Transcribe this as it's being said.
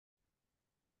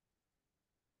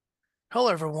Hello,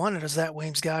 everyone. It is that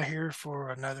Weems guy here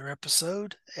for another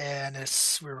episode, and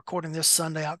we're recording this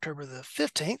Sunday, October the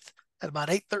 15th at about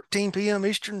 8:13 p.m.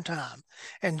 Eastern Time.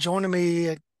 And joining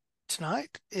me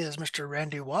tonight is Mr.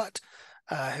 Randy Watt,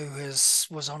 who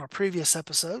was on a previous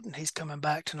episode, and he's coming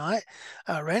back tonight.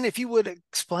 Randy, if you would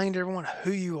explain to everyone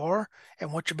who you are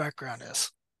and what your background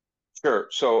is. Sure.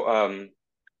 So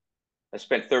I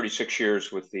spent 36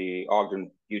 years with the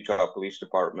Ogden, Utah Police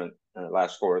Department.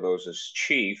 Last four of those as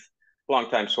chief.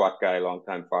 Longtime SWAT guy,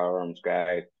 longtime firearms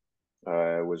guy.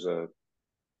 Was a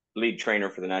lead trainer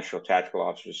for the National Tactical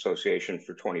Officers Association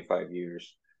for 25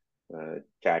 years.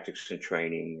 Tactics and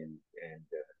training, and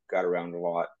got around a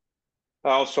lot.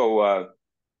 I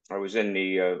was in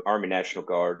the Army National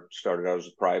Guard. Started out as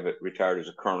a private, retired as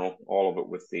a colonel. All of it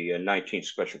with the 19th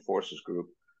Special Forces Group,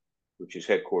 which is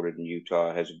headquartered in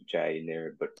Utah, has a battalion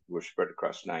there, but we're spread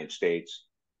across 9 states.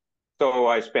 So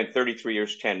I spent 33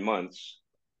 years, 10 months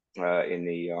in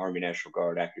the Army National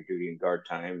Guard, active duty and guard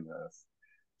time,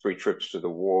 3 trips to the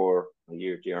war, a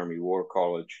year at the Army War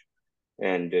College.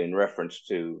 And in reference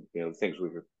to things we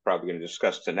were probably going to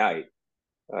discuss tonight,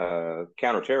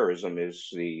 counterterrorism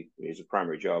is a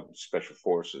primary job of special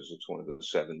forces. It's one of the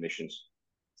 7 missions: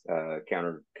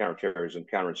 counterterrorism,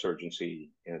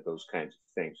 counterinsurgency, those kinds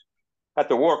of things. At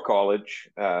the War College,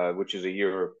 which is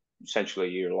essentially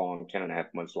a year long,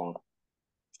 10.5 months long.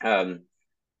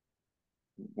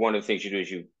 One of the things you do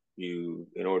is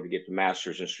in order to get the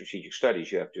master's in strategic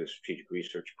studies, you have to do a strategic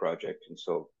research project. And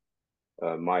so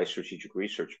my strategic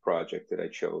research project that I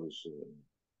chose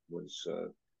was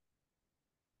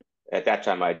at that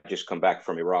time I'd just come back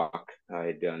from Iraq. I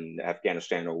had done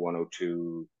Afghanistan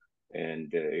 0102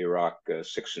 and Iraq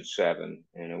 6 and 7,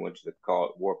 and I went to the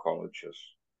War College,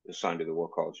 assigned to the War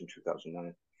College in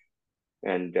 2009.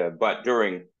 And but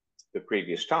during the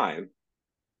previous time,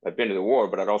 I'd been to the war,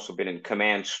 but I'd also been in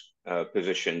command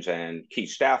positions and key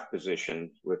staff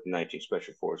positions with the 19th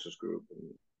Special Forces Group,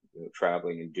 and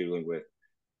traveling and dealing with.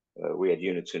 We had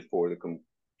units in 4 of the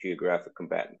geographic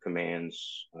combatant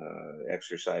commands,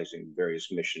 exercising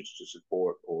various missions to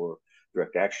support or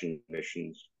direct action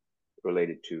missions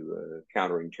related to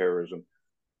countering terrorism.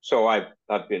 So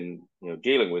I've been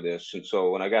dealing with this, and so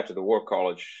when I got to the War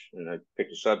College and I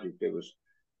picked a subject, it was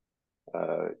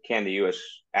can the U.S.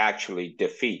 actually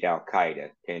defeat Al Qaeda?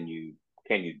 Can you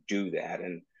do that?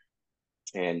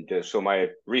 And so my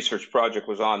research project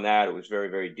was on that. It was very,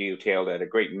 very detailed. I had a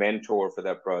great mentor for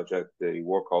that project. The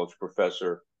War College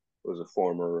professor was a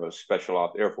former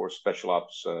Air Force Special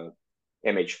Ops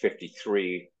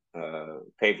MH-53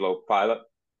 Pavlo pilot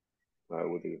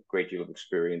with a great deal of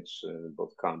experience,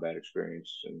 both combat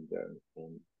experience and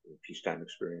peacetime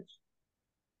experience.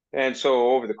 And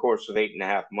so over the course of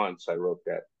 8.5 months, I wrote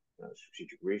that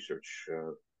strategic research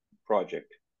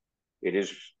project. It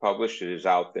is published. It is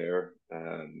out there.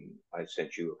 I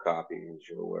sent you a copy, as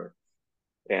you're aware.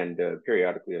 And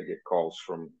periodically, I get calls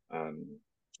from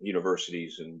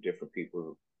universities and different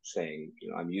people saying,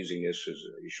 I'm using this.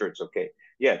 Are you sure it's okay?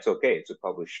 Yeah, it's okay. It's a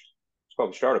published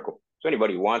article. So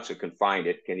anybody who wants it can find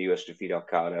it. Can the U.S. defeat Al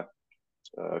Qaeda?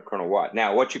 Colonel Watt.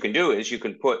 Now, what you can do is you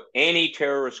can put any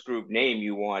terrorist group name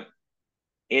you want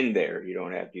in there. You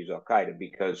don't have to use Al Qaeda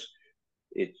because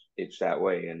it's that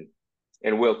way.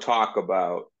 And we'll talk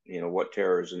about what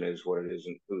terrorism is, what it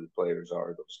isn't, who the players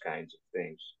are, those kinds of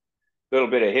things. A little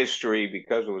bit of history,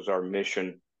 because it was our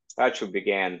mission. I actually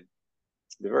began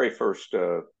the very first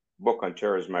book on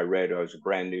terrorism I read. I was a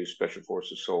brand new Special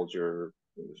Forces soldier.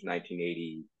 It was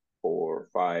 1984 or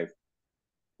 5.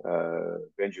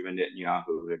 Benjamin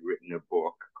Netanyahu had written a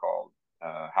book called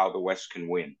How the West Can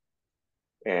Win.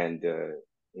 And,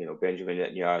 Benjamin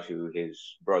Netanyahu, his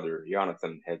brother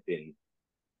Jonathan, had been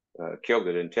killed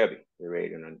at Entebbe, the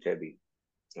raid on Entebbe.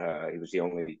 He was the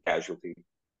only casualty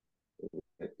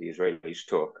that the Israelis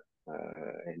took.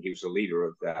 And he was the leader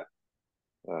of that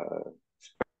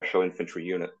special infantry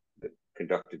unit that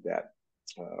conducted that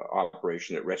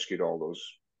operation that rescued all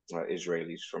those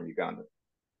Israelis from Uganda.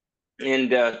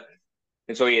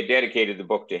 And so he had dedicated the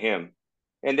book to him.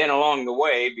 And then along the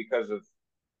way, because of,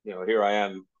 here I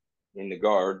am in the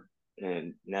Guard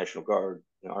and National Guard,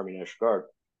 Army National Guard.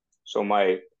 So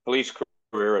my police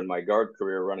career and my Guard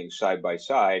career running side by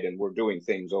side, and we're doing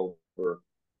things over,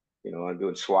 I'm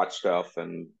doing SWAT stuff.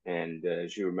 And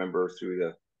as you remember, through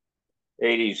the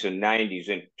 80s and 90s,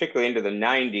 and particularly into the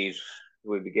 90s,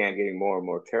 we began getting more and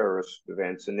more terrorist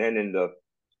events. And then in the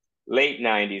late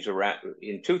 90s, around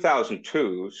in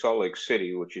 2002, Salt Lake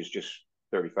City, which is just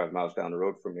 35 miles down the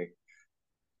road from me,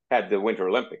 had the Winter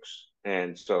Olympics.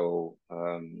 And so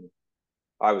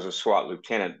I was a SWAT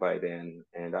lieutenant by then,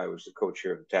 and I was the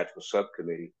co-chair of the tactical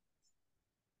subcommittee.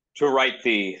 to write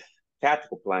the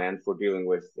tactical plan for dealing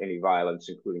with any violence,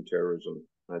 including terrorism,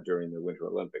 during the Winter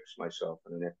Olympics. Myself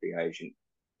and an FBI agent,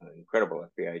 an incredible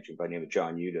FBI agent by the name of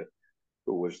John Yuta,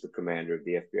 who was the commander of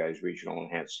the FBI's regional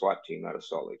enhanced SWAT team out of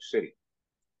Salt Lake City.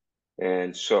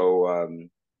 And so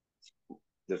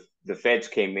the feds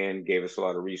came in, gave us a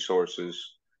lot of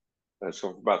resources.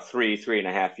 So for about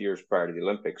 3.5 years prior to the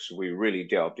Olympics, we really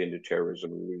delved into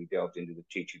terrorism. We really delved into the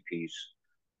TTPs,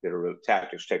 that are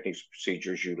tactics, techniques,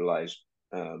 procedures utilized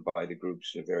by the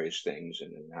groups and various things,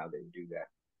 and how they do that.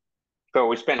 So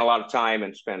we spent a lot of time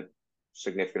and spent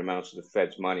significant amounts of the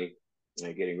Fed's money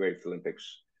getting ready for the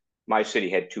Olympics. My city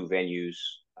had 2 venues.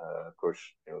 Of course,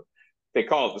 they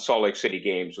call it the Salt Lake City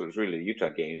Games. It was really the Utah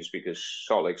Games because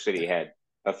Salt Lake City had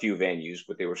a few venues,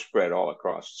 but they were spread all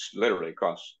across, literally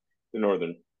across the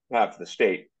northern half of the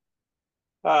state.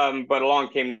 But along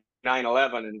came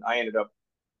 9/11, and I ended up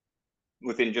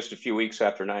within just a few weeks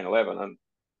after 9/11.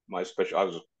 I was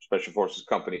a Special Forces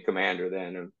Company commander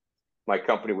then, and my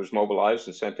company was mobilized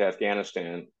and sent to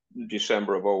Afghanistan.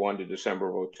 December of 01 to December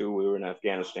of 02, we were in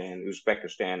Afghanistan,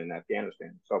 Uzbekistan, and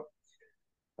Afghanistan. So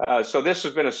this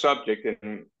has been a subject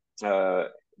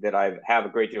that I have a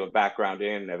great deal of background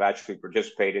in. I've actually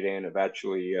participated in. I've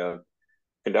actually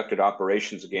conducted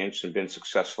operations against and been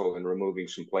successful in removing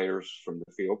some players from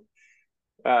the field.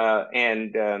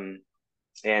 And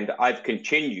I've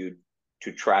continued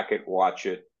to track it, watch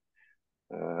it.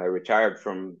 I retired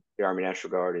from the Army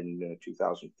National Guard in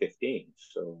 2015.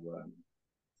 So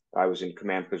I was in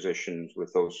command positions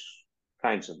with those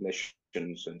kinds of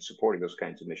missions and supporting those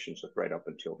kinds of missions right up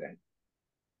until then.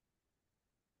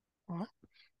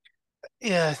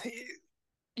 Yeah,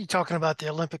 you're talking about the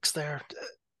Olympics there.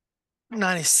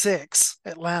 96,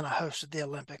 Atlanta hosted the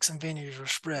Olympics, and venues were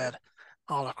spread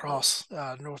all across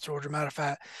North Georgia. Matter of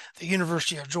fact, the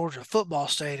University of Georgia football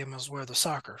stadium is where the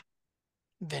soccer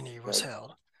venue was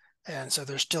held. And so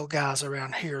there's still guys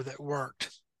around here that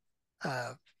worked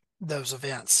those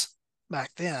events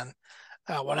back then.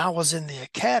 When I was in the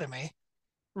academy,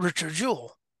 Richard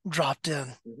Jewell dropped in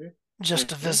just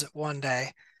to visit one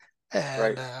day.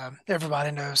 And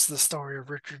everybody knows the story of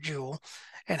Richard Jewell.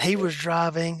 And he was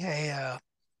driving a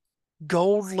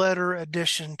gold letter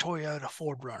edition Toyota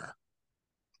 4Runner.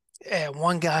 And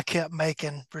one guy kept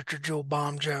making Richard Jewell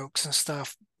bomb jokes and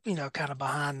stuff, kind of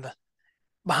behind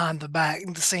the back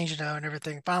and the scenes, and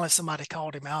everything. Finally, somebody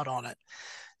called him out on it.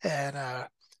 And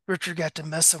Richard got to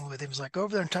messing with him. He was like, "Go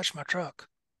over there and touch my truck."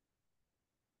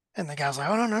 And the guy's like,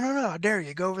 "Oh, no, I dare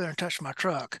you. Go over there and touch my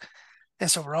truck." And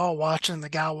so we're all watching. The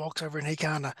guy walks over and he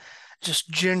kind of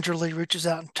just gingerly reaches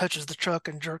out and touches the truck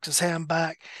and jerks his hand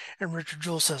back. And Richard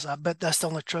Jewell says, "I bet that's the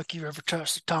only truck you ever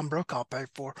touched that Tom Brokaw paid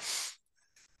for."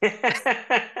 That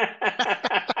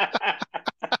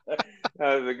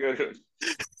was a good one.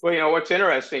 Well, what's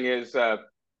interesting is the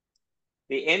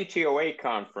NTOA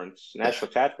conference,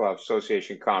 National Tactical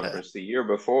Association conference, the year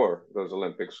before those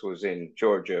Olympics was in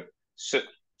Georgia,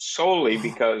 solely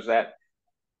because that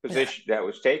position that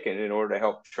was taken in order to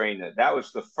help train that. That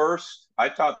was the first. I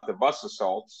taught the bus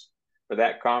assaults for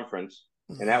that conference,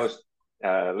 and that was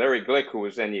Larry Glick, who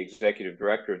was then the executive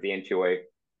director of the NTOA,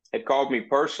 had called me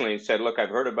personally and said, "Look, I've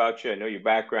heard about you. I know your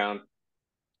background.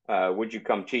 Would you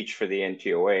come teach for the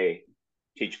NTOA,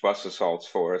 teach bus assaults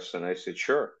for us?" And I said,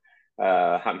 "Sure,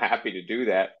 I'm happy to do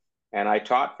that." And I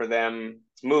taught for them,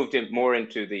 moved more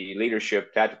into the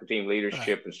leadership, tactical team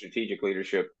leadership and strategic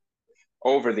leadership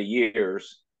over the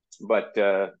years. But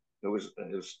it was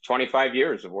 25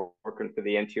 years of working for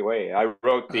the NTOA. I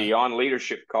wrote the On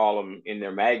Leadership column in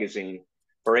their magazine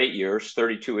for 8 years,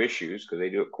 32 issues, because they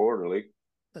do it quarterly.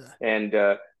 And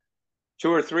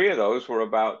 2 or 3 of those were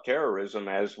about terrorism,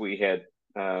 as we had,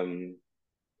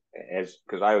 because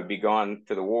I would be gone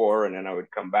to the war and then I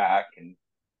would come back and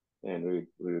we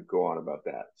would go on about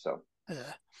that. So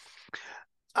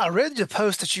I read the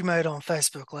post that you made on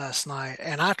Facebook last night,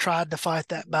 and I tried to fight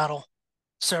that battle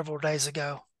several days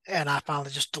ago, and I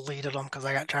finally just deleted them because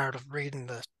I got tired of reading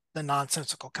the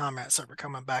nonsensical comments that were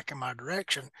coming back in my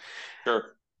direction.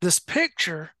 Sure. This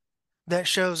picture that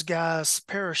shows guys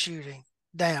parachuting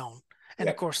down, and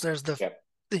of course there's the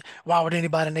why would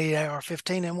anybody need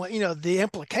AR-15? And what the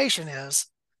implication is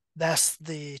that's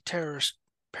the terrorist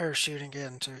parachuting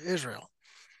into Israel.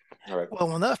 Well,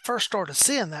 when I first started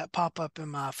seeing that pop up in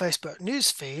my Facebook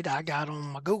news feed, I got on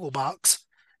my Google box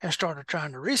and started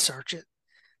trying to research it.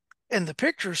 And the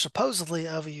picture is supposedly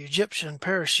of a Egyptian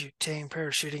parachute team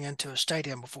parachuting into a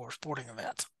stadium before a sporting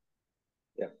event.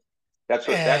 Yeah, that's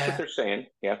what they're saying.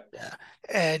 Yeah.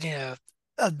 And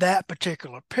that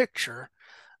particular picture,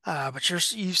 but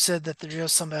you said that there's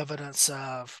just some evidence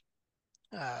of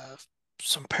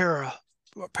some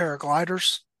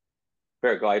paragliders.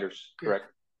 Paragliders, Good.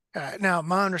 correct? Now,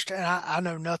 my understanding, I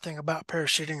know nothing about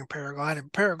parachuting and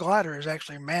paragliding. Paraglider is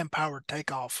actually man-powered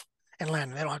takeoff and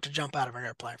landing. They don't have to jump out of an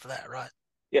airplane for that, right?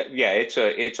 Yeah, yeah. It's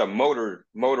a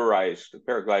motorized. The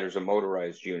paraglider is a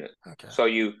motorized unit. Okay. So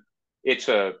it's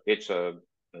a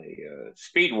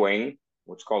speed wing,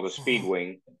 what's called a speed Mhm.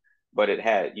 wing,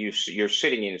 but you're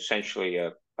sitting in essentially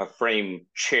a frame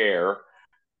chair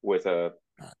with a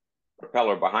Right.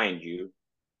 propeller behind you,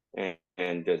 and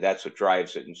that's what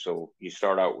drives it. And so you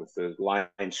start out with the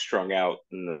line strung out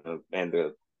and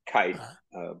the kite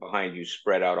Right. behind you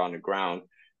spread out on the ground,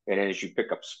 and then as you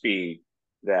pick up speed,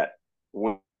 that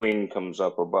wing comes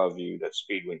up above you. That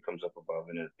speed wing comes up above,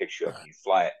 and then it picks you up Right. and you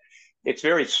fly it. It's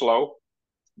very slow,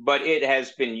 but it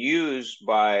has been used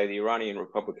by the Iranian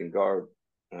Republican Guard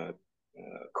uh,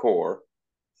 Corps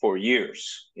for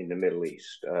years in the Middle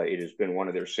East. It has been one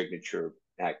of their signature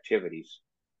activities.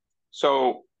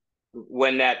 So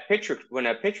when that picture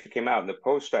came out in the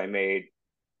post I made,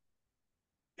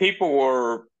 people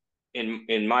were,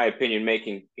 in my opinion,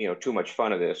 making too much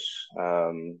fun of this.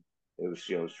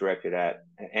 It was directed at,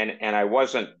 and I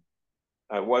wasn't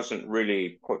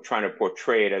really trying to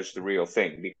portray it as the real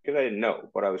thing because I didn't know.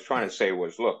 What I was trying to say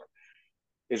was, look,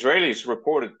 Israelis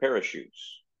reported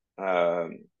parachutes.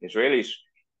 Israelis,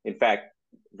 in fact,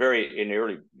 very in the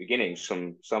early beginning,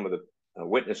 some of the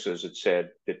witnesses had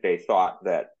said that they thought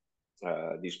that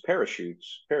these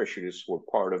parachutists were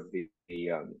part of the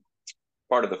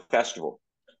festival.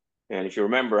 And if you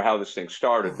remember how this thing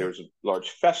started, Mhm. there was a large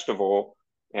festival,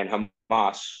 and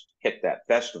Hamas hit that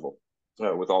festival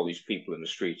with all these people in the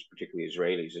streets, particularly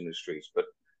Israelis in the streets, but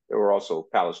there were also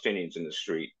Palestinians in the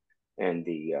street, and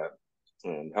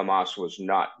Hamas was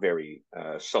not very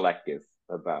selective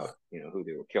about Right. who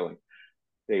they were killing.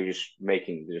 They were just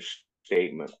making this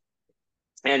statement.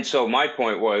 And so my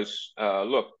point was,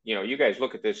 look, you guys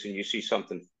look at this and you see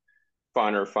something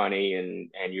fun or funny,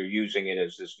 and you're using it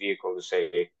as this vehicle to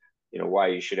say, why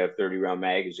you should have 30 round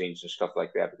magazines and stuff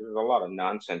like that. But there's a lot of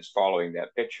nonsense following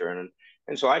that picture,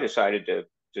 and so I decided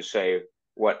to say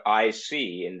what I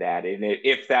see in that, and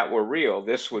if that were real,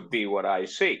 this would be what I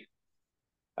see.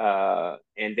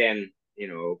 And then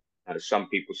some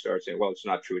people start saying, well, it's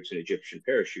not true. It's an Egyptian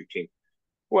parachute team.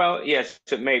 Well, yes,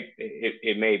 it may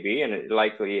be, and it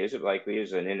likely is. It likely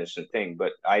is an innocent thing,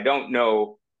 but I don't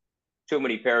know too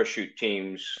many parachute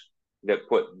teams that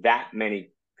put that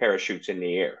many parachutes in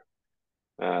the air.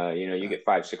 You Right. get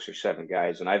five, six, or seven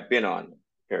guys, and I've been on a Right.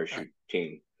 parachute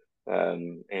team,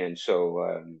 and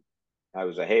so I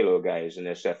was a Halo guy as an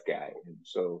SF guy, and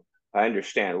so I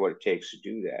understand what it takes to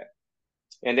do that.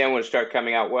 And then when it started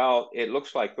coming out, well, it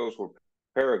looks like those were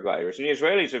paragliders, and the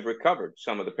Israelis have recovered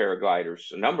some of the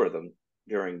paragliders, a number of them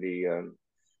during the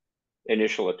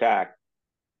initial attack,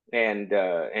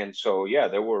 and so yeah,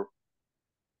 there were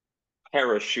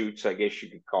parachutes, I guess you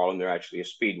could call them. They're actually a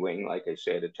speed wing, like I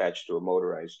said, attached to a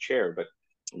motorized chair, but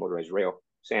a motorized rail,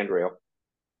 sand rail.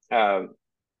 Um,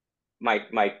 my,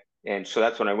 and so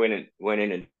that's when I went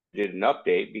in and did an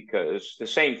update because the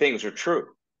same things are true.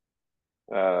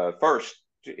 First,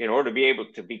 in order to be able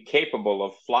to be capable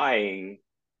of flying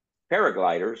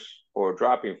paragliders or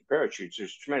dropping parachutes,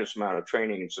 there's a tremendous amount of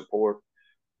training and support,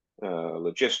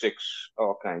 logistics,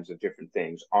 all kinds of different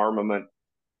things, armament,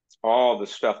 all the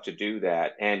stuff to do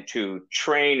that, and to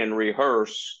train and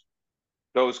rehearse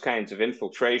those kinds of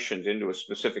infiltrations into a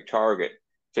specific target,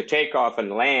 to take off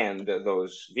and land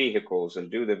those vehicles and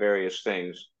do the various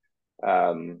things.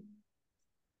 Um,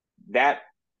 that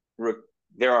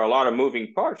there are a lot of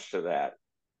moving parts to that,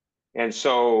 and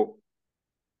so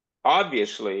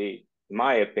obviously, in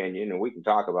my opinion, and we can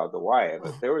talk about the why of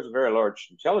it, Mhm. there was a very large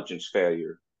intelligence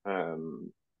failure.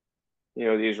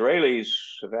 The Israelis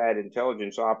have had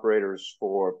intelligence operators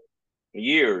for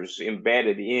years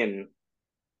embedded in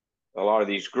a lot of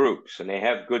these groups, and they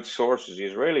have good sources. The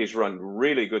Israelis run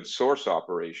really good source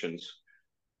operations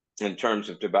in terms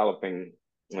of developing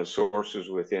sources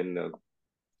within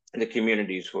the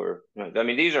communities where, I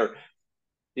mean, the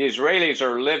Israelis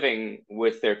are living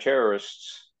with their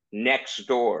terrorists next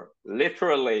door,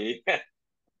 literally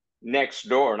next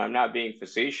door. And I'm not being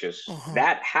facetious. Mhm.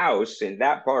 That house in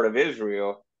that part of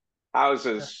Israel Yeah.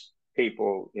 houses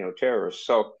people, terrorists.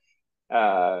 So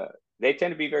uh, they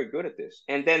tend to be very good at this.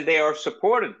 And then they are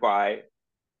supported by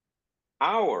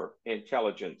our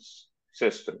intelligence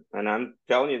system. And I'm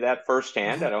telling you that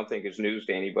firsthand. I Mhm. don't think it's news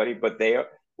to anybody, but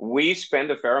we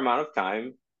spend a fair amount of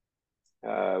time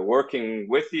working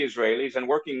with the Israelis and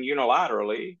working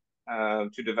unilaterally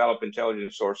to develop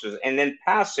intelligence sources and then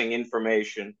passing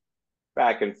information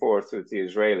back and forth with the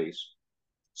Israelis.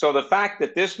 So the fact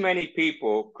that this many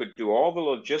people could do all the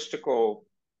logistical,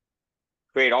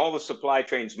 create all the supply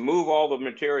chains, move all the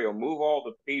material, move all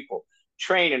the people,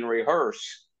 train and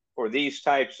rehearse for these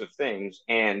types of things,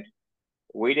 and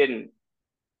we didn't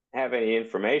have any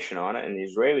information on it, and the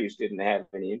Israelis didn't have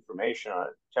any information on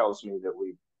it, tells me that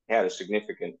we had a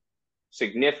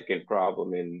significant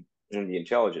problem in the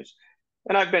intelligence.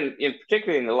 And I've been,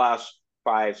 particularly in the last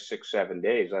 5, 6, 7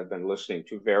 days, I've been listening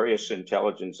to various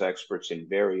intelligence experts in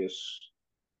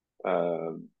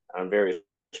on various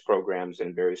programs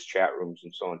and various chat rooms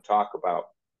and so on, talk about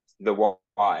the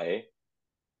why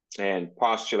and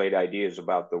postulate ideas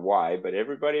about the why, but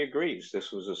everybody agrees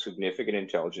this was a significant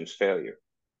intelligence failure.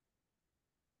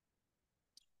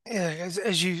 Yeah,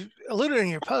 as you alluded in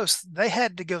your post, they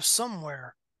had to go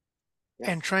somewhere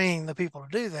and train the people to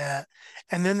do that.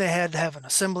 And then they had to have an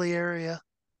assembly area,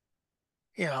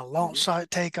 launch site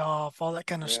takeoff, all that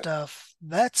kind of stuff.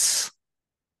 That's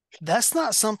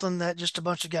not something that just a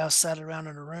bunch of guys sat around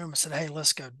in a room and said, "Hey,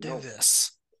 let's go do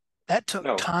this." That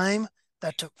took time,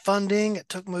 that took funding, it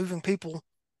took moving people,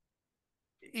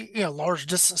 large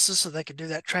distances so they could do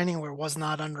that training where it was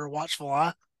not under a watchful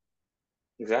eye.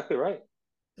 Exactly right.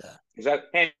 Yeah. Exactly.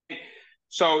 And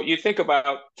so you think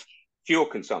about fuel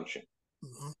consumption.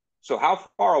 Mm-hmm. So how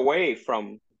far away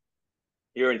from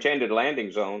your intended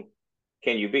landing zone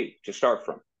can you be to start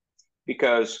from?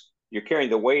 Because you're carrying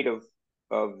the weight of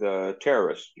the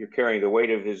terrorist. You're carrying the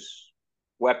weight of his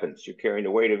weapons. You're carrying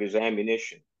the weight of his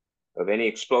ammunition, of any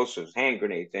explosives, hand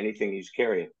grenades, anything he's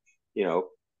carrying.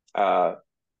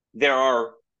 There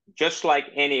are, just like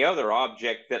any other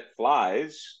object that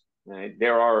flies, right,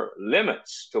 there are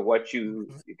limits to what you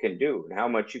can do and how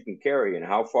much you can carry and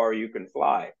how far you can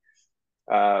fly.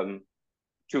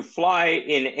 To fly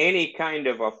in any kind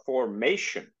of a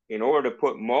formation in order to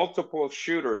put multiple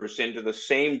shooters into the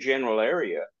same general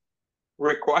area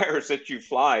requires that you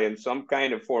fly in some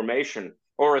kind of formation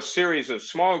or a series of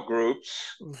small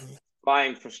groups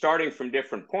flying starting from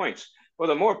different points. Well,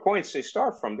 the more points they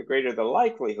start from, the greater the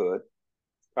likelihood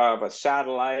of a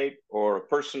satellite or a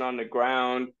person on the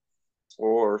ground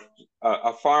or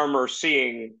a farmer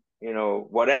seeing,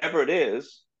 whatever it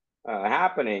is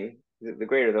happening, the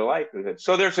greater the likelihood.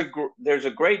 So there's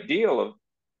a great deal of,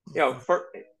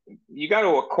 you got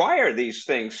to acquire these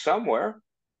things somewhere.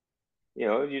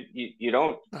 You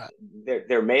don't.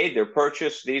 They're made. They're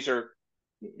purchased. These are.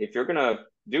 If you're going to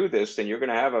do this, then you're going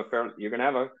to have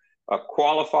a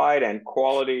qualified and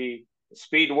quality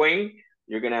speed wing.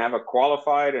 You're going to have a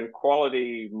qualified and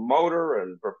quality motor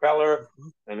and propeller.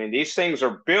 I mean, these things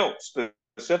are built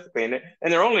specifically, and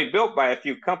they're only built by a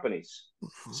few companies.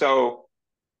 So,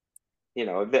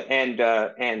 and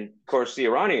of course the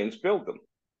Iranians build them.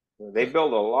 They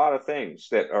build a lot of things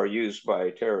that are used by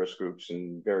terrorist groups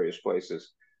in various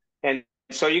places. And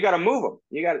so you got to move them.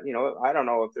 You got to, I don't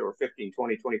know if there were 15,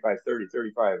 20, 25, 30,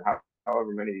 35,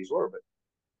 however many these were, but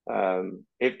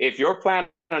if you're planning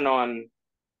on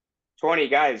 20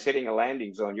 guys hitting a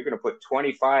landing zone, you're going to put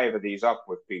 25 of these up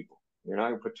with people. You're not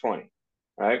going to put 20,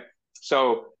 right?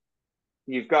 So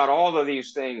you've got all of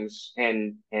these things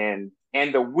and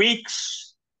the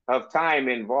weeks of time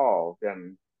involved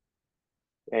and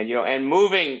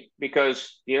moving,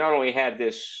 because you not only had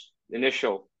this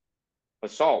initial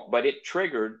assault, but it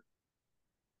triggered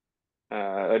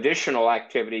additional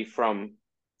activity from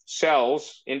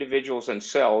individuals and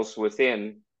cells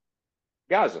within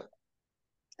Gaza.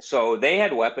 So they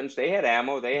had weapons, they had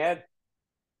ammo, they had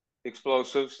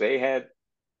explosives, they had a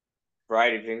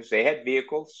variety of things, they had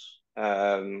vehicles.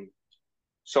 So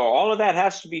all of that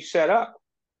has to be set up.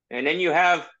 And then you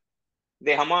have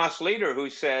the Hamas leader who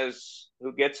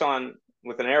gets on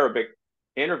with an Arabic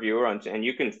interviewer, and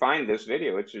you can find this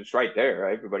video. It's right there.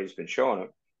 Everybody's been showing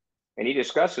it. And he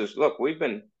discusses, look, we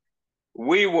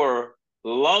were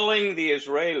lulling the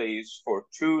Israelis for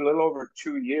little over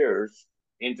 2 years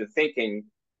into thinking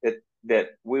that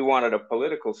we wanted a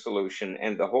political solution.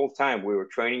 And the whole time we were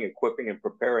training, equipping, and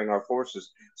preparing our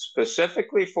forces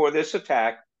specifically for this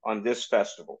attack on this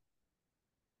festival.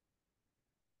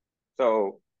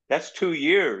 So that's 2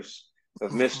 years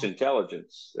of missed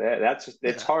intelligence.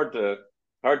 It's hard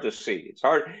to see.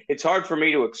 It's hard for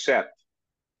me to accept,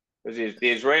 because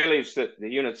the Israelis, the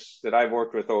units that I've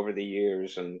worked with over the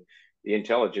years, and the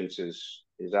intelligence is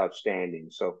outstanding.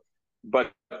 So,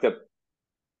 but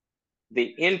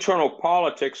the internal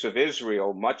politics of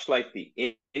Israel, much like the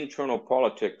internal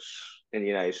politics in the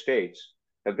United States,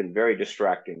 have been very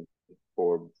distracting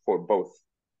for both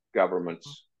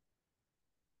governments.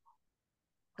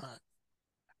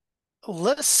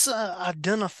 Let's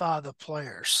identify the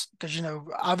players, because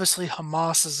obviously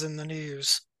Hamas is in the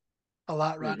news a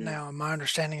lot right Mm-hmm. now. And my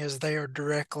understanding is they are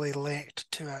directly linked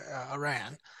to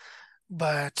Iran.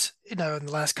 But, in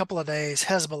the last couple of days,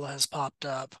 Hezbollah has popped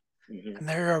up, Mm-hmm. and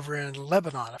they're over in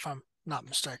Lebanon, if I'm not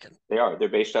mistaken. They are. They're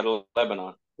based out of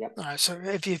Lebanon. Yep. All right, so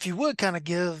if you would kind of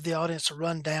give the audience a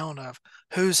rundown of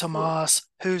who's Sure. Hamas,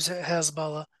 who's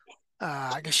Hezbollah,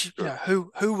 I guess Sure.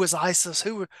 who was ISIS,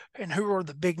 who are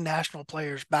the big national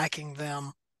players backing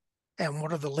them, and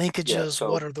what are the Yeah. linkages,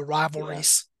 what So, are the yeah.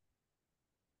 rivalries?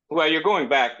 Well, you're going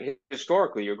back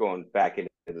historically. You're going back into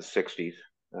the '60s.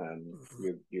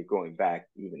 Mhm. You're going back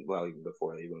even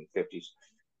before that. You're going '50s.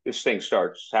 This thing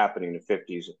starts happening in the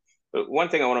 '50s. But one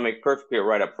thing I want to make perfectly clear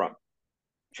right up front: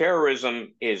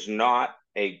 terrorism is not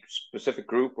a specific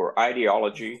group or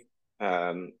ideology.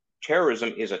 Um,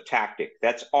 Terrorism is a tactic.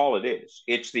 That's all it is.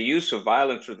 It's the use of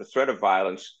violence or the threat of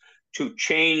violence to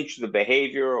change the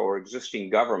behavior or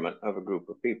existing government of a group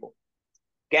of people.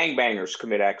 Gangbangers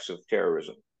commit acts of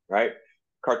terrorism, right?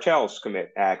 Cartels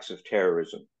commit acts of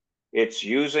terrorism. It's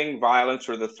using violence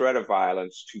or the threat of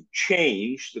violence to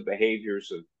change the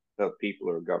behaviors of people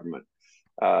or government.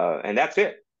 And that's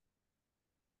it.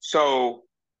 So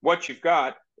what you've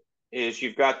got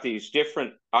these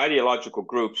different ideological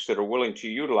groups that are willing to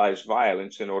utilize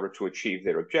violence in order to achieve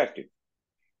their objective.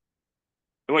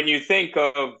 When you think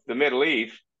of the Middle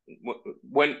East,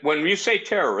 when you say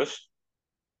terrorist,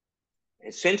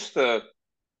 since the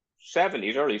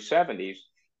early 70s,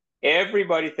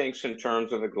 everybody thinks in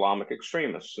terms of Islamic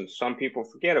extremists. And some people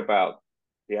forget about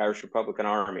the Irish Republican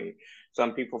Army.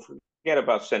 Some people forget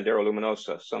about Sendero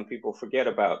Luminoso. Some people forget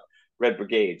about Red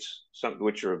Brigades,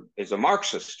 which is a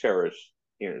Marxist terrorist.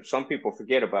 Some people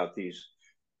forget about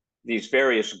these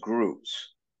various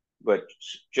groups. But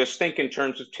just think in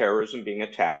terms of terrorism being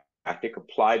a tactic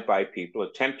applied by people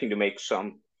attempting to make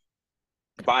some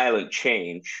violent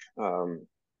change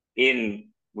in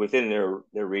within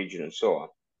their region and so on.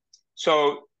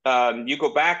 So you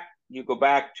go back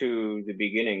to the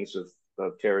beginnings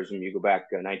of terrorism. You go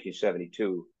back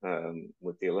 1972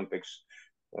 with the Olympics,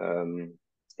 um,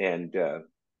 and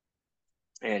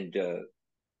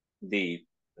the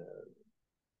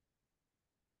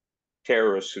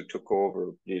terrorists who took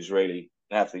over the Israeli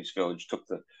athletes' village took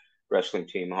the wrestling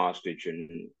team hostage,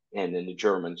 and then the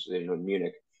Germans in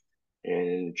Munich,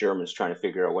 and the Germans trying to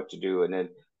figure out what to do, and then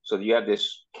so you have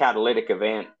this catalytic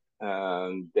event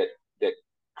that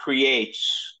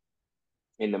creates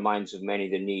in the minds of many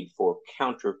the need for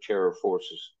counter-terror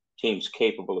forces, teams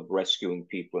capable of rescuing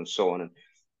people and so on.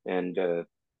 And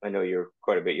I know you're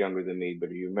quite a bit younger than me,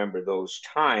 but you remember those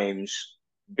times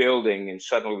building, and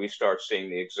suddenly we start seeing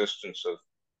the existence of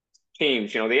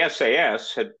teams. The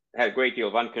SAS had a great deal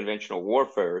of unconventional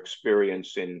warfare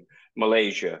experience in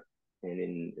Malaysia and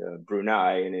in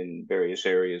Brunei and in various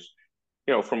areas,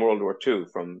 from World War II,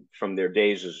 from their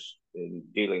days as in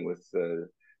dealing with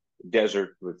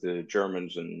desert with the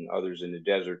Germans and others in the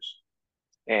deserts.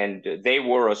 And they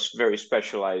were a very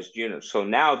specialized unit. So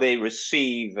now they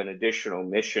receive an additional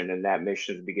mission, and that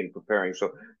mission is begin preparing.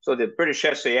 So the British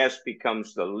SAS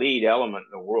becomes the lead element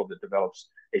in the world that develops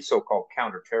a so-called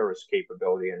counter-terrorist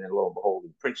capability. And then lo and behold,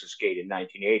 in Princess Gate in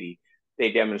 1980,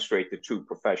 they demonstrate the true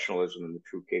professionalism and the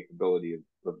true capability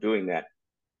of doing that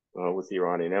with the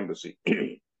Iranian embassy.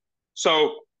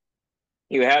 So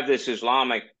you have this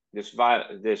Islamic, this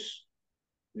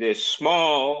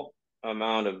small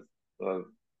amount of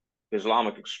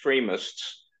Islamic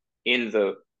extremists in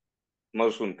the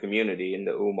Muslim community, in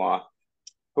the Ummah,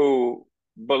 who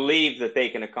believe that they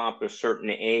can accomplish certain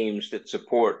aims that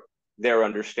support their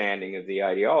understanding of the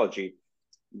ideology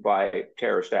by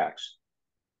terrorist acts.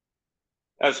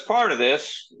 As part of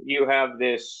this, you have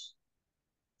this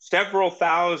several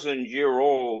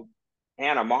thousand-year-old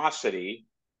animosity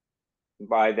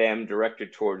by them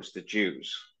directed towards the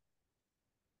Jews.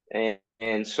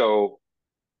 And so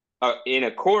in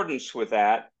accordance with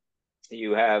that,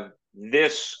 you have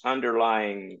this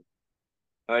underlying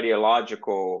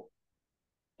ideological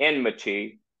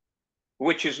enmity,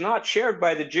 which is not shared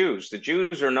by the Jews. The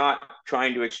Jews are not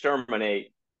trying to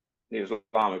exterminate the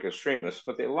Islamic extremists,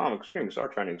 but the Islamic extremists are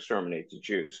trying to exterminate the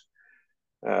Jews.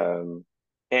 And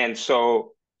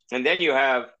then you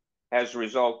have, as a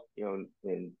result,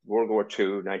 in World War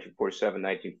II, 1947,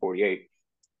 1948,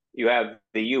 you have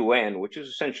the UN, which is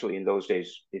essentially in those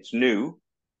days, it's new.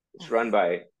 It's run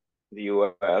by the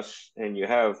US, and you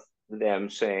have them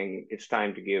saying it's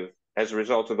time to give, as a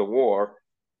result of the war,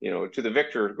 to the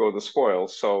victor go the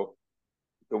spoils. So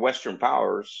the Western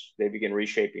powers, they begin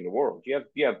reshaping the world. You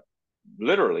have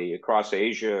literally across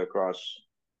Asia, across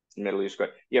the Middle East,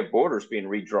 you have borders being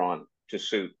redrawn to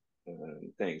suit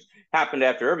things. Happened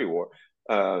after every war.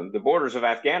 The borders of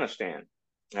Afghanistan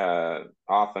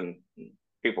often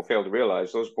people fail to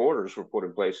realize those borders were put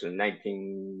in place in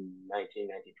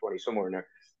 1920, somewhere in there,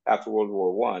 after World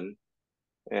War One,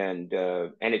 and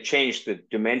it changed the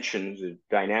dimensions, the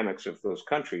dynamics of those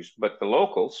countries. But the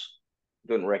locals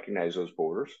didn't recognize those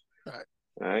borders,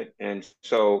 right? And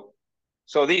so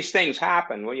these things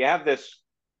happen when you have this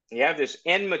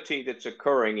enmity that's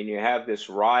occurring, and you have this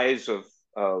rise of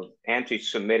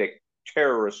anti-Semitic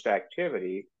terrorist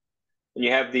activity, and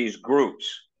you have these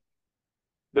groups.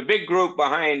 The big group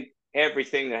behind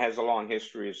everything that has a long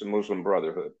history is the Muslim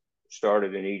Brotherhood. It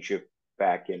started in Egypt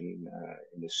back in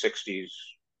the 60s,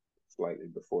 slightly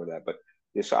before that. But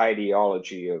this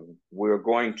ideology of we're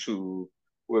going to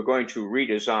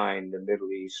redesign the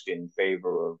Middle East in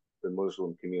favor of the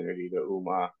Muslim community, the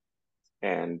Ummah,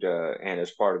 and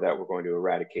as part of that, we're going to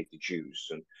eradicate the Jews.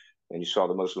 And you saw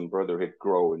the Muslim Brotherhood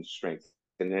grow in strength.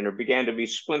 And then there began to be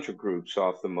splinter groups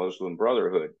off the Muslim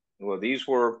Brotherhood. Well, these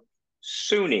were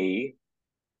Sunni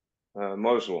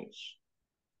Muslims.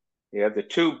 You have the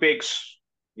two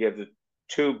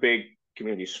big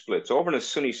community splits. Over on the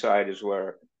Sunni side is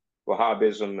where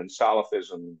Wahhabism and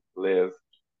Salafism live.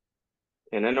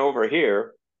 And then over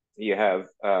here, you have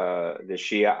the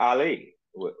Shia Ali,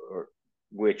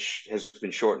 which has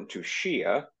been shortened to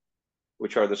Shia,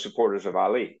 which are the supporters of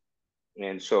Ali.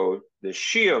 And so the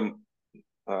Shia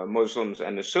Muslims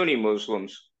and the Sunni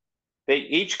Muslims, they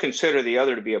each consider the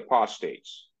other to be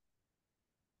apostates.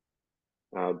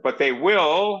 But they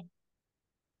will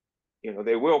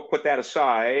put that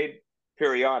aside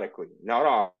periodically,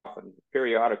 not often,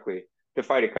 periodically, to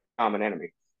fight a common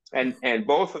enemy. And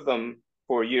both of them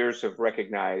for years have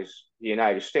recognized the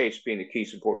United States being the key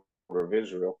supporter of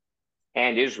Israel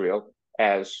and Israel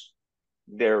as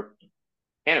their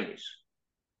enemies.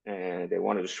 And they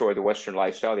want to destroy the Western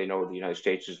lifestyle. They know the United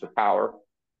States is the power.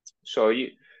 So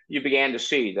you began to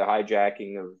see the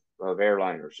hijacking of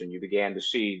airliners, and you began to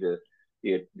see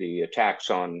the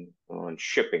attacks on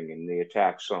shipping, and the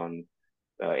attacks on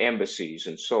embassies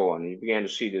and so on. You began to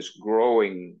see this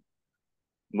growing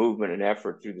movement and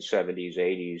effort through the 70s,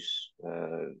 80s.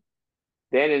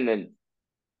 Then in the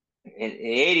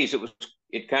 80s,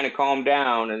 it kind of calmed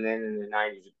down, and then in the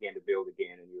 90s, it began to build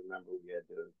again. And you remember we had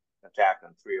the attack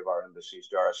on 3 of our embassies,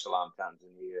 Dar es Salaam,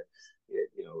 Tanzania,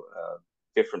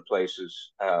 different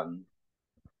places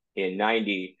in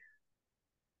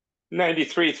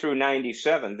 93 through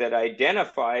 97 that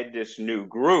identified this new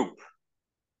group,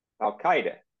 Al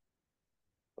Qaeda.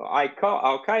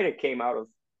 Al Qaeda came out of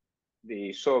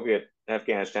the Soviet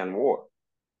Afghanistan war.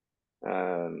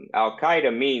 Al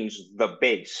Qaeda means the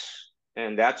base,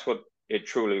 and that's what it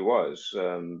truly was.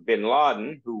 Bin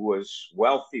Laden, who was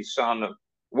wealthy son of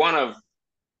one of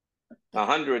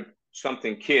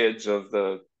 100-something kids of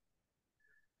the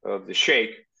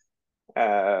sheikh,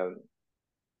 but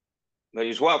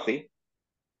he's wealthy,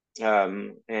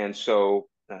 and so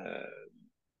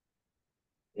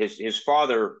his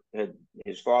father had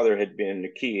been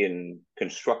the key in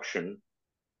construction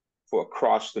for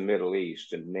across the Middle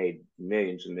East, and made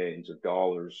millions and millions of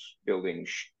dollars building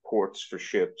ports for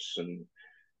ships, and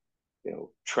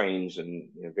trains, and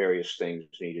various things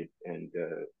needed, and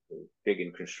big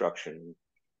in construction.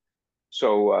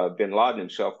 So Bin Laden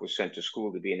himself was sent to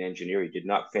school to be an engineer. He did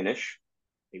not finish.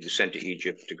 He was sent to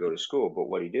Egypt to go to school. But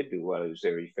what he did do while he was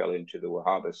there, he fell into the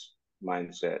Wahhabist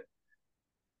mindset,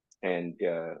 and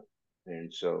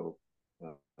so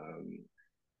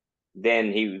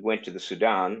then he went to the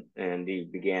Sudan, and he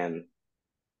began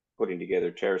putting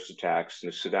together terrorist attacks.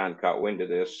 And the Sudan caught wind of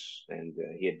this, and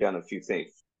he had done a few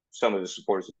things. Some of the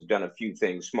supporters had done a few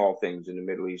things, small things in the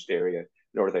Middle East area,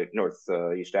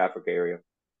 Northeast Africa area.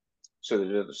 So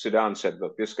the Sudan said,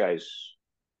 "Look, this guy's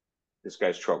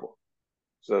trouble."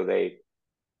 So they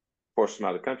forced him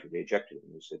out of the country. They ejected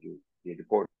him. They said, "You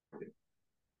deported him."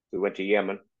 So we went to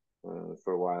Yemen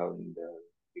for a while, and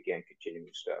began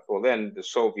continuing stuff. Well, then the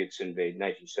Soviets invade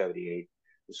 1978.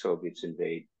 The Soviets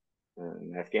invade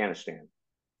Afghanistan,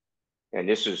 and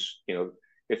this is,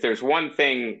 if there's one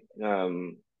thing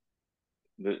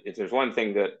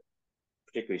that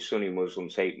particularly Sunni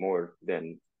Muslims hate more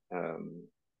than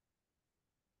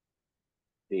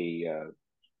the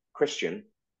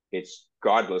Christian, it's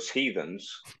godless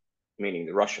heathens, meaning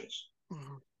the Russians.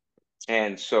 Mm-hmm.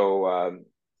 And so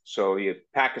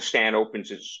Pakistan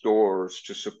opens its doors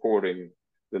to supporting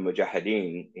the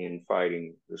Mujahideen in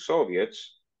fighting the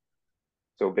Soviets.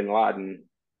 So Bin Laden,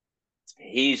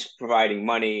 he's providing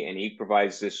money, and he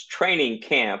provides this training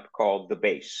camp called the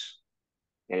Base.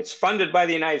 And it's funded by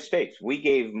the United States. We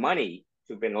gave money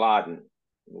to Bin Laden.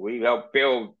 We helped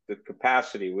build the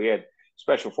capacity. We had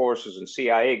special forces and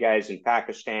CIA guys in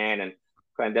Pakistan, and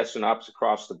clandestine ops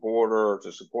across the border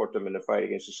to support them in the fight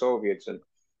against the Soviets. And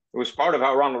it was part of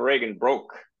how Ronald Reagan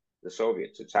broke the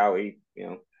Soviets. It's how he,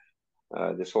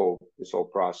 this whole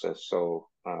process. So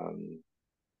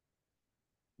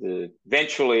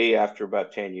eventually, after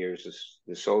about 10 years,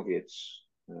 the Soviets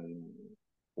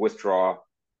withdraw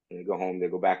and they go home. They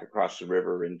go back across the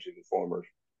river into the former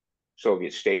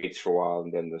Soviet states for a while,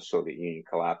 and then the Soviet Union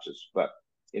collapses. But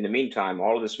in the meantime,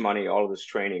 all of this money, all of this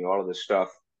training, all of this stuff,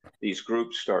 these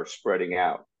groups start spreading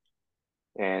out.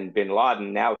 And bin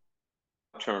Laden now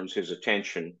turns his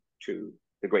attention to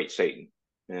the Great Satan.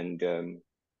 And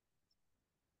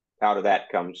out of that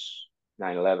comes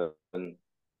 9/11 and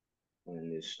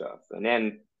this stuff. And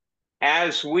then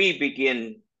as we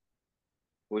begin,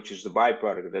 which is the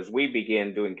byproduct of it, as we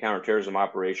begin doing counterterrorism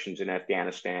operations in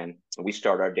Afghanistan, and we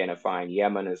start identifying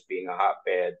Yemen as being a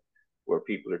hotbed where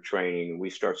people are training, and we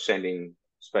start sending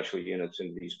special units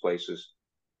into these places,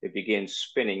 it begins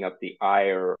spinning up the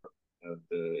ire of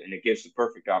and it gives the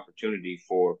perfect opportunity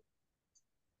for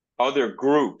other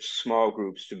groups, small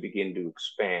groups, to begin to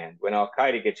expand. When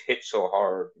Al-Qaeda gets hit so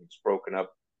hard, it's broken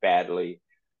up badly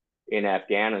in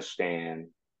Afghanistan,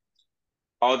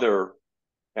 other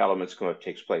elements come up,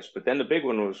 takes place. But then the big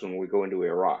one was when we go into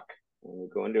Iraq. When we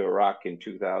go into Iraq in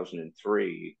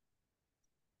 2003,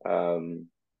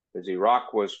 as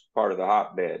Iraq was part of the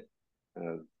hotbed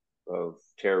of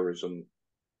terrorism,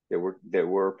 there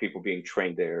were people being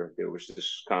trained there. There was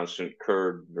this constant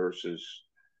Kurd versus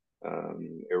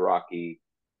Iraqi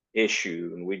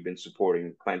issue, and we'd been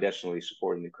clandestinely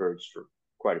supporting the Kurds for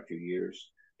quite a few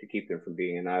years to keep them from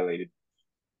being annihilated.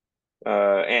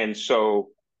 And so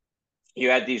you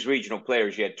had these regional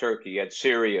players. You had Turkey, you had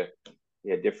Syria,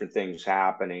 you had different things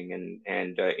happening,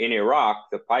 and in Iraq,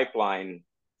 the pipeline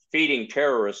feeding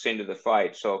terrorists into the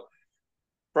fight. So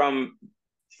from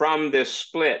this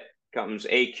split comes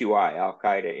AQI, Al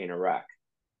Qaeda in Iraq,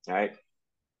 right?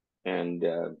 And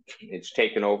it's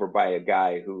taken over by a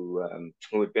guy who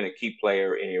had been a key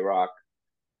player in Iraq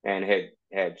and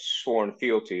had sworn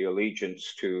fealty,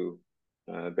 allegiance to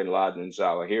bin Laden and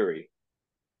Zawahiri.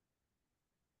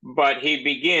 But he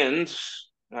begins,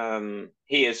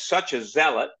 he is such a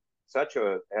zealot, at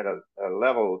a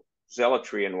level of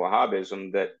zealotry in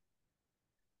Wahhabism that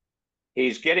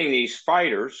he's getting these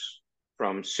fighters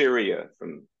from Syria,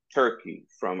 from Turkey,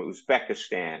 from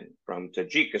Uzbekistan, from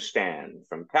Tajikistan,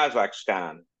 from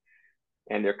Kazakhstan,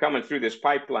 and they're coming through this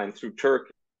pipeline through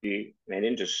Turkey and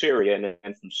into Syria,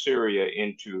 and from Syria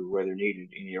into where they're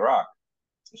needed in Iraq.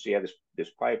 So you have this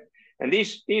pipe, and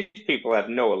these people have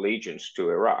no allegiance to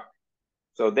Iraq,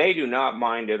 so they do not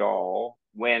mind at all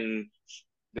when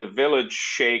the village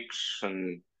sheikhs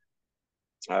and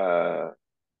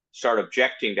start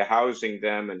objecting to housing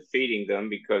them and feeding them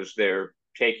because they're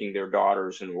taking their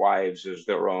daughters and wives as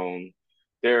their own.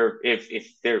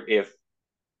 If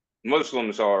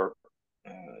Muslims are,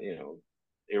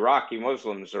 Iraqi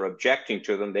Muslims are objecting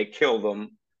to them, they kill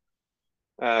them.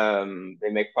 They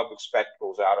make public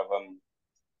spectacles out of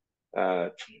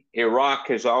them. Iraq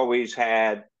has always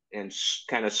had and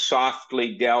kind of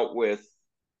softly dealt with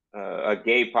a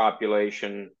gay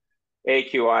population.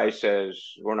 AQI says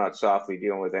we're not softly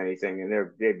dealing with anything, and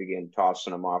they begin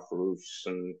tossing them off roofs,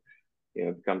 and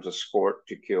it becomes a sport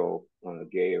to kill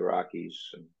gay Iraqis.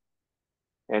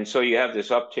 And so you have this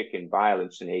uptick in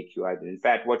violence in AQI. In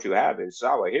fact, what you have is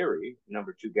Zawahiri,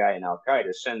 number 2 guy in Al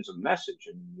Qaeda, sends a message,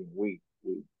 and we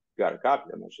got a copy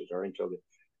of the message. Our intel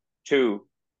to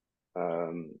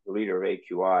the leader of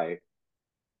AQI,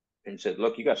 and said,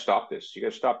 "Look, you got to stop this. You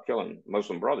got to stop killing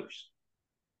Muslim brothers.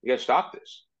 You got to stop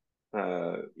this.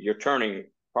 You're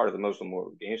turning part of the Muslim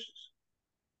world against us."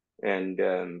 And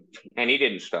he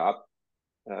didn't stop.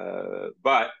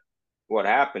 But what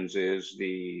happens is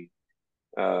you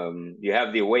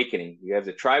have the awakening. You have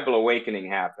the tribal awakening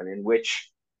happen, in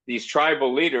which these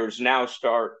tribal leaders now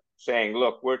start saying,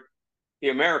 "Look, the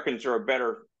Americans are a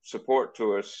better support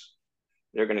to us.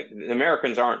 The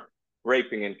Americans aren't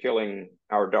raping and killing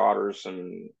our daughters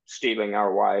and stealing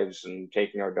our wives and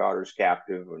taking our daughters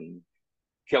captive and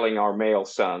killing our male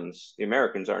sons. The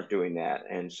Americans aren't doing that."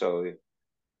 And so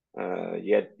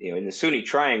you had, in the Sunni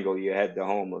Triangle, you had the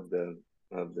home of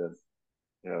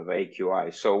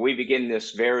AQI. So we begin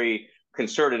this very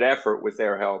concerted effort with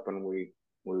their help, and we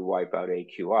wipe out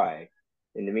AQI.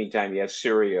 In the meantime, you have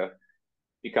Syria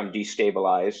become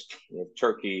destabilized. You have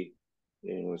Turkey,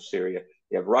 with Syria.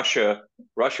 You have Russia.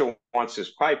 Russia wants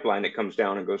this pipeline that comes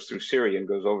down and goes through Syria and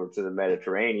goes over to the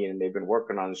Mediterranean. They've been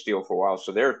working on this deal for a while,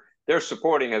 so they're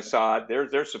supporting Assad.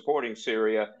 They're supporting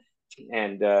Syria,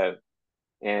 and the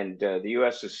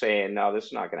U.S. is saying, no, this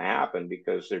is not going to happen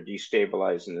because they're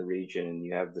destabilizing the region, and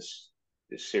you have this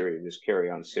this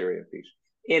carry-on Syria piece.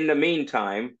 In the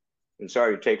meantime, and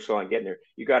sorry to take so long getting there,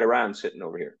 you got Iran sitting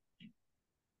over here.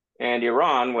 And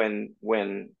Iran,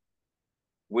 when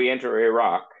we enter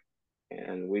Iraq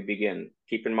and we begin,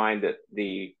 keep in mind that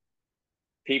the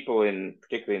people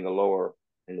particularly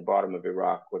in the bottom of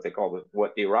Iraq, what the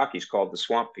Iraqis called the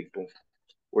swamp people,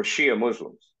 were Shia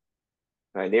Muslims.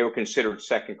 And they were considered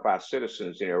second-class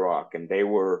citizens in Iraq, and they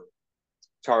were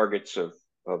targets of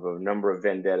a number of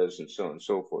vendettas and so on and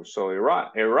so forth. So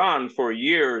Iran for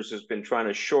years has been trying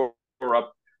to shore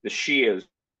up the Shias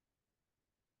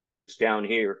down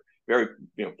here, very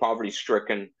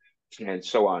poverty-stricken and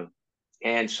so on.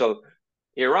 And so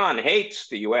Iran hates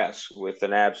the U.S. with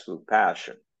an absolute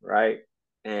passion, right?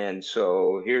 And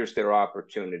so here's their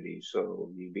opportunity. So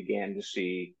you began to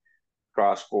see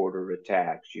cross-border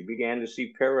attacks. You began to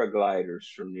see paragliders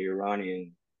from the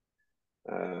Iranian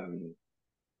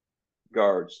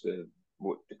guards,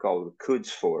 what they call the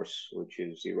Quds Force, which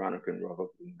is the Iranian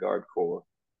Republican Guard Corps.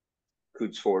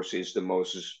 Quds Force is the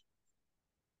most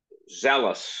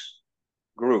zealous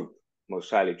group, most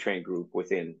highly trained group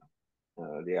within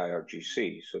the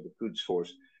IRGC. So the Quds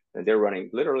Force, and they're running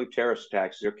literally terrorist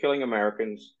attacks. They're killing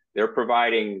Americans. They're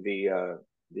providing the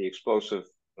explosive,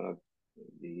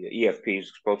 the EFPs,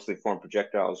 explosively formed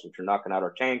projectiles, which are knocking out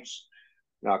our tanks,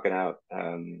 knocking out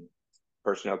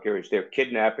personnel carriers. They're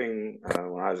kidnapping.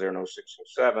 When I was there in 06,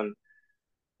 07,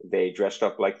 they dressed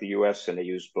up like the U.S. and they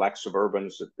used black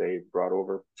Suburbans that they brought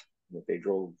over, that they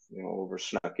drove, over,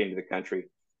 snuck into the country,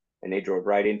 and they drove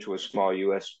right into a small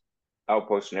U.S.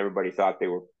 outpost, and everybody thought they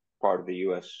were part of the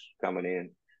U.S. coming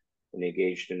in, and they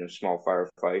engaged in a small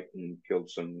firefight and killed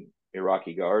some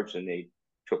Iraqi guards, and they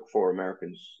took 4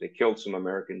 Americans. They killed some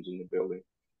Americans in the building,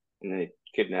 and they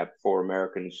kidnapped 4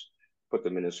 Americans, put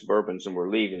them in the Suburbans, and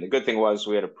were leaving. The good thing was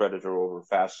we had a Predator over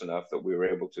fast enough that we were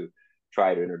able to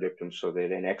try to interdict them. So they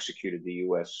then executed the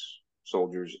U.S.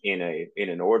 soldiers in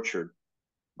an orchard,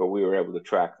 but we were able to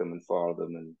track them and follow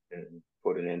them and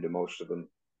put an end to most of them.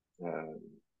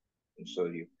 And so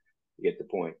you get the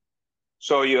point.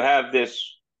 So you have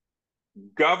this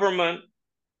government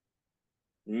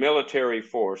military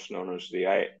force known as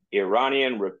the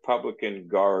Iranian Republican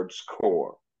Guards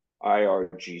Corps,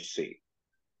 IRGC.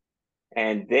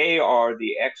 And they are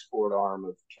the export arm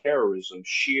of terrorism,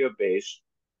 Shia-based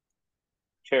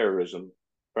terrorism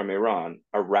from Iran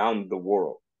around the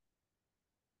world.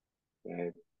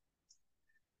 Okay.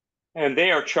 And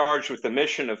they are charged with the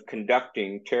mission of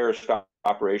conducting terrorist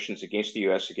operations against the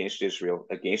U.S., against Israel,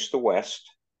 against the West,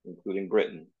 including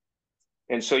Britain.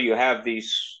 And so you have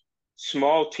these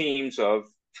small teams of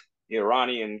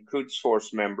Iranian Quds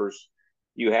Force members.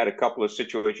 You had a couple of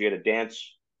situations. You had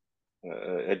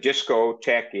a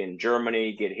discotheque in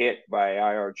Germany get hit by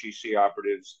IRGC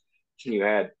operatives. You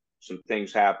had some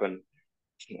things happen.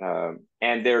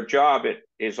 And their job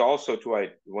is also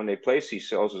when they place these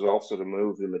cells, is also to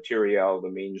move the materiel, the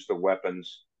means, the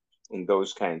weapons, and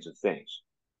those kinds of things.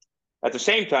 At the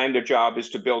same time, their job is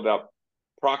to build up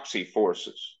proxy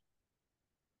forces.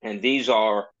 And these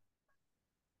are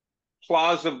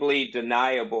plausibly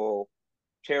deniable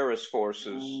terrorist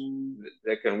forces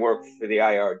that can work for the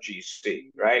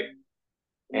IRGC, right?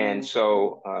 And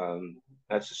so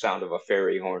that's the sound of a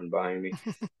ferry horn behind me.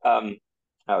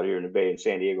 Out here in the Bay in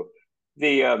San Diego.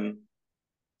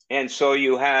 And so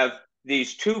you have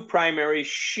these 2 primary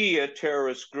Shia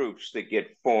terrorist groups that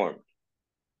get formed.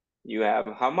 You have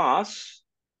Hamas,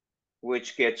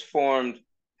 which gets formed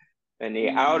in the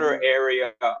outer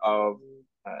area of,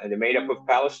 they're made up of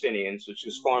Palestinians, which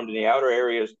is formed in the outer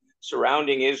areas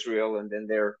surrounding Israel, and then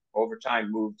they're over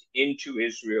time moved into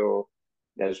Israel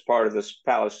as part of this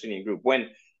Palestinian group.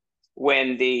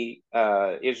 When the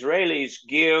Israelis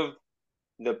give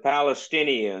the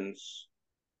Palestinians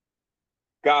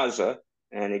Gaza,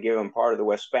 and they give them part of the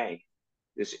West Bank,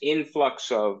 this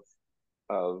influx of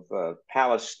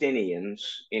Palestinians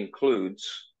includes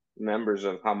members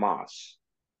of Hamas.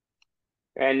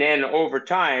 And then over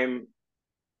time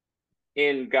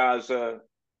in Gaza,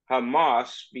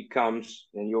 Hamas becomes,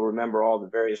 and you'll remember all the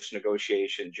various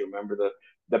negotiations. You remember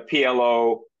the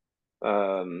PLO,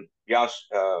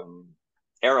 Yasser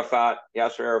Arafat,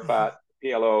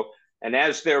 PLO. And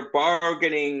as they're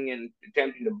bargaining and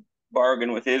attempting to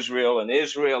bargain with Israel, and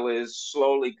Israel is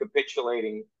slowly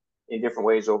capitulating in different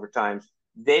ways over time,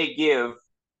 they give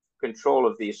control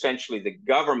of essentially the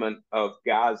government of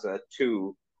Gaza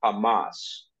to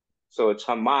Hamas. So it's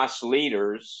Hamas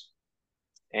leaders,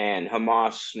 and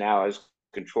Hamas now has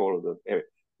control of the area.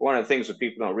 One of the things that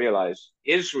people don't realize,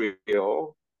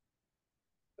 Israel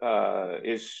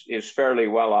is fairly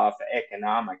well off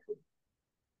economically.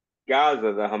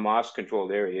 Gaza, the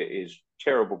Hamas-controlled area, is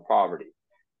terrible poverty,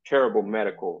 terrible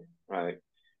medical, right?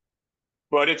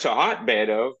 But it's a hotbed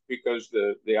of, because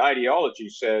the ideology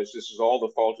says this is all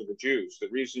the fault of the Jews. The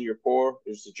reason you're poor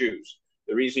is the Jews.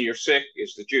 The reason you're sick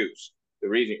is the Jews. The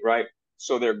reason, right?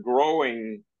 So they're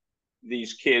growing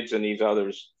these kids and these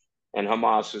others, and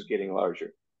Hamas is getting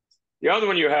larger. The other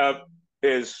one you have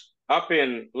is up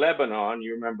in Lebanon.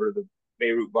 You remember the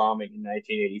Beirut bombing in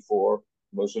 1984,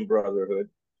 Muslim Brotherhood.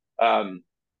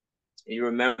 You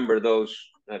remember those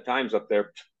times up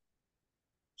there.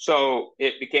 So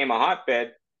it became a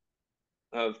hotbed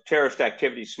of terrorist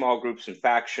activity, small groups and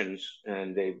factions,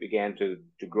 and they began to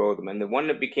grow them. And the one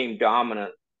that became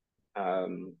dominant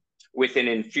with an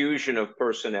infusion of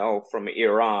personnel from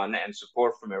Iran and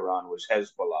support from Iran was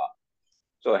Hezbollah.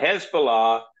 So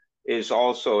Hezbollah is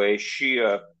also a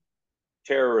Shia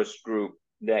terrorist group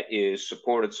that is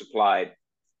supported, supplied,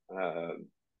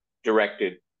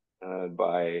 directed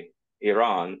by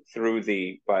Iran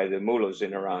by the mullahs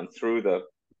in Iran through the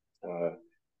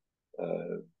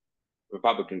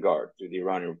Republican Guard, through the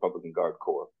Iranian Republican Guard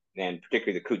Corps, and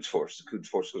particularly the Quds Force. The Quds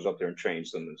Force goes up there and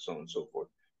trains them, and so on and so forth.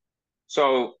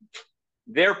 So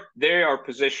they are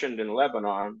positioned in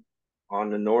Lebanon on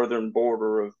the northern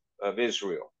border of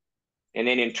Israel. And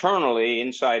then internally,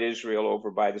 inside Israel,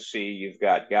 over by the sea, you've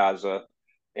got Gaza.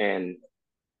 And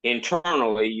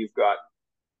internally, you've got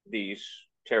these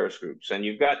terrorist groups. And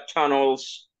you've got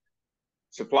tunnels,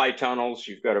 supply tunnels.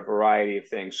 You've got a variety of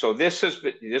things. So this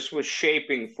was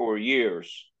shaping for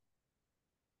years.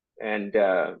 And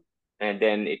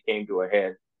then it came to a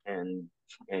head. And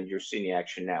you're seeing the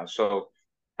action now. So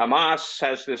Hamas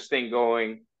has this thing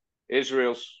going.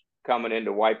 Israel's coming in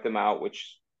to wipe them out,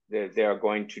 which they are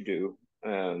going to do.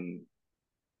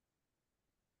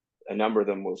 A number of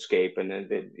them will escape, and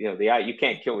then you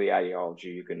can't kill the ideology.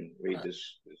 You can read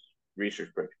this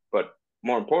research break, but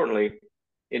more importantly,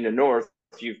 in the north,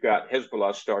 you've got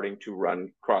Hezbollah starting to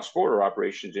run cross-border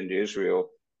operations into Israel.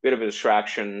 Bit of a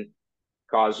distraction,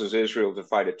 causes Israel to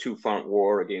fight a two-front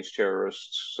war against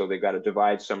terrorists. So they got to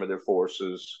divide some of their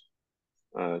forces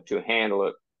to handle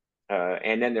it.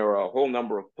 And then there are a whole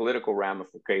number of political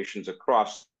ramifications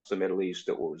across the Middle East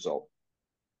that will result.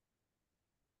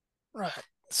 Right.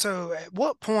 So at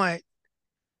what point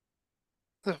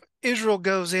Israel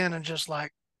goes in and just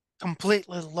like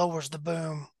completely lowers the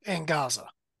boom in Gaza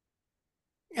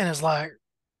and is like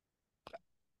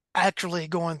actually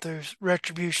going through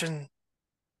retribution,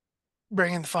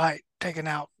 bringing the fight, taking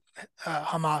out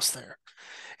Hamas there?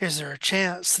 Is there a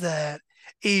chance that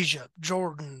Egypt,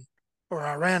 Jordan, or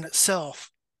Iran itself,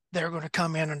 they're going to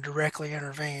come in and directly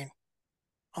intervene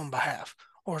on behalf?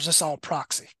 Or is this all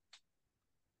proxy?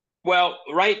 Well,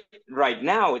 right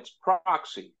now it's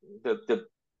proxy. The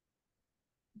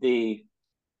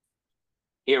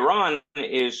Iran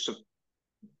is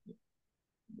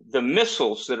the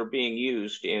missiles that are being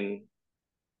used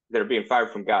that are being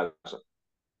fired from Gaza.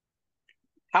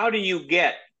 How do you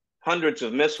get hundreds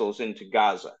of missiles into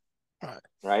Gaza,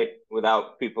 right?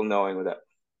 Without people knowing that?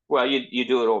 Well, you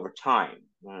do it over time.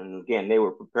 And again, they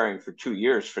were preparing for 2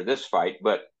 years for this fight,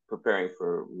 but preparing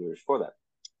for years for that.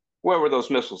 Where were those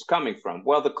missiles coming from?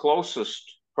 Well, the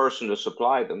closest person to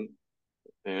supply them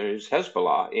is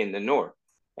Hezbollah in the north.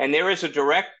 And there is a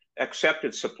direct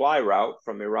accepted supply route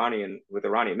from with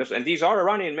Iranian missiles. And these are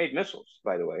Iranian-made missiles,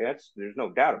 by the way. There's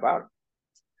no doubt about it.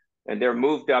 And they're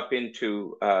moved up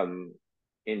into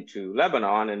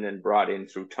Lebanon and then brought in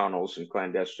through tunnels and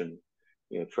clandestine,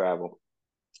 travel.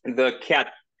 The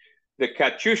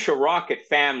Katyusha rocket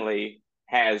family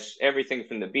has everything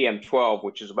from the BM-12,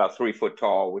 which is about 3 foot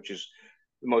tall, which is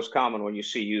the most common one you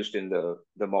see used in the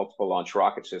multiple launch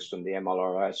rocket system, the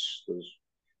MLRS, those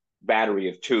battery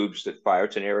of tubes that fire.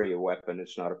 It's an area weapon.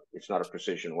 It's not a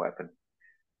precision weapon.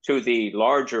 To the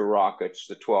larger rockets,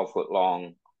 the 12-foot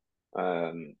long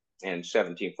and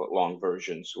 17-foot long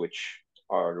versions, which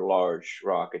are large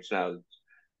rockets. Now,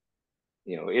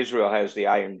 Israel has the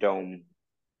Iron Dome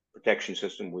protection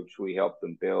system, which we helped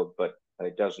them build, but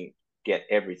it doesn't get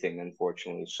everything,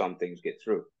 unfortunately. Some things get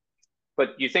through.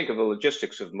 But you think of the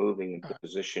logistics of moving and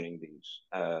positioning these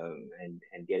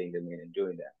and getting them in and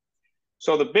doing that.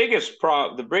 So the biggest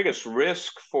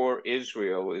risk for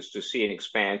Israel is to see an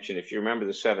expansion. If you remember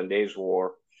the 7 Days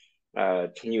War,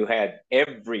 you had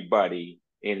everybody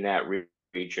in that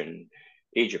region,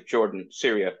 Egypt, Jordan,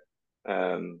 Syria,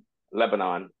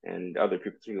 Lebanon, and other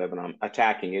people through Lebanon,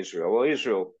 attacking Israel. Well,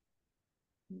 Israel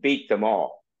beat them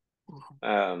all.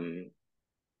 And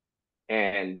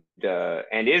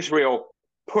Israel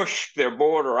pushed their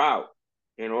border out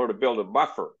in order to build a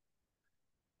buffer.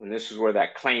 And this is where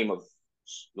that claim of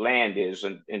land is,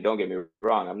 and don't get me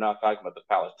wrong, I'm not talking about the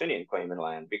Palestinian claim in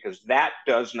land, because that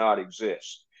does not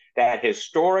exist. That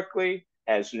historically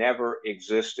has never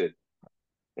existed.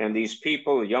 And these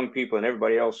people, young people and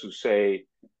everybody else who say,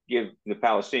 give the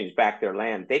Palestinians back their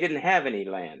land, they didn't have any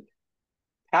land.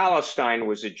 Palestine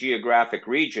was a geographic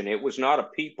region. It was not a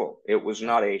people. It was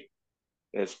not a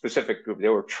specific group.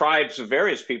 There were tribes of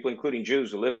various people, including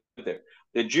Jews, who lived there.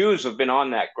 The Jews have been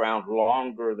on that ground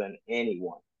longer than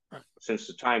anyone since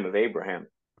the time of Abraham.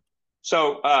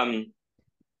 So,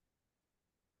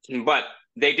 but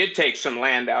they did take some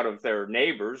land out of their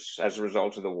neighbors as a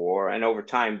result of the war, and over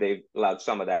time they've allowed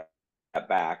some of that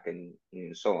back, and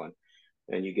so on.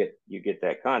 And you get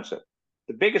that concept.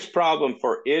 The biggest problem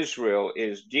for Israel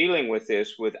is dealing with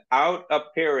this without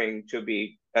appearing to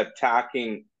be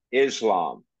attacking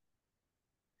Islam.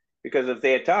 Because if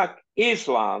they attack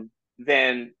Islam,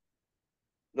 then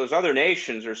those other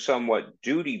nations are somewhat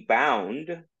duty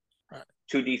bound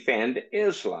to defend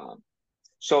Islam.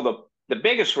 So the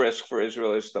biggest risk for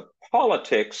Israel is the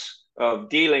politics of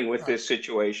dealing with this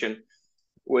situation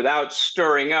without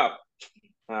stirring up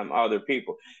other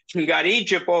people. You got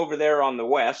Egypt over there on the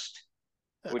west,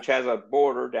 which has a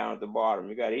border down at the bottom.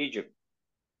 You got Egypt.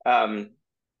 And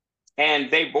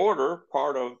they border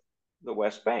part of the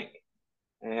West Bank.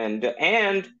 And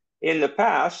in the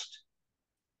past,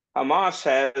 Hamas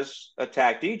has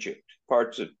attacked Egypt,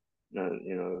 parts of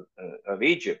of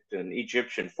Egypt and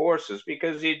Egyptian forces,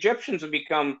 because the Egyptians have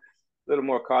become a little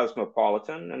more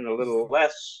cosmopolitan and a little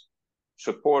less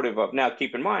supportive of. Now,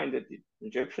 keep in mind that the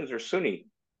Egyptians are Sunni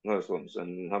Muslims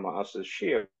and Hamas is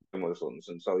Shia Muslims,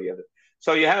 and so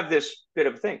you have this bit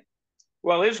of a thing.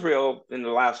 Well, Israel in the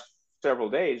last several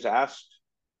days asked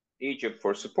Egypt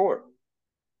for support.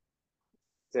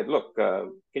 Said, look,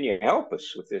 can you help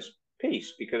us with this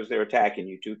peace, because they're attacking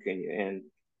you too, can you? And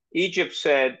Egypt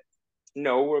said,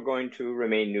 no, we're going to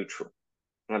remain neutral.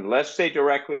 Unless they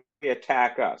directly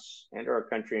attack us and our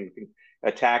country, and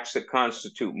attacks that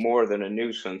constitute more than a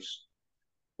nuisance,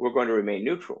 we're going to remain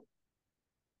neutral.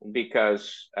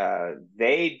 Because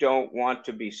they don't want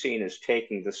to be seen as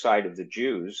taking the side of the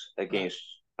Jews against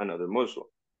another Muslim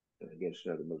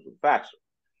faction.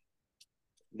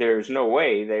 There's no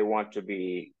way they want to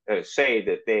be say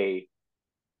that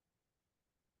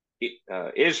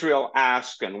Israel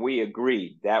asked and we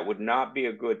agreed. That would not be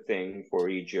a good thing for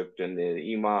Egypt and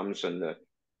the imams and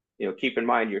keep in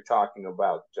mind, you're talking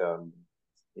about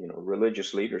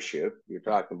religious leadership. You're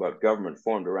talking about government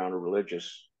formed around a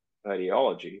religious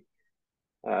ideology,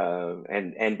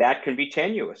 and that can be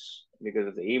tenuous, because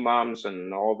if the imams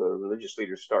and all the religious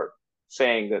leaders start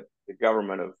saying that the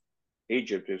government of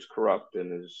Egypt is corrupt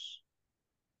and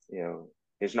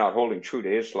is not holding true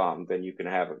to Islam, then you can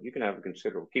have a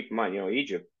considerable. Keep in mind,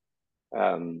 Egypt,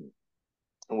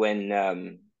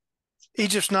 when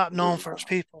Egypt's not known for its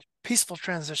peaceful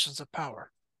transitions of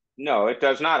power. No, it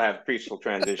does not have peaceful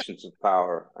transitions of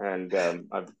power. And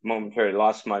I've momentarily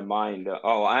lost my mind.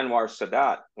 Anwar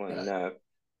Sadat, when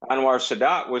Anwar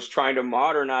Sadat was trying to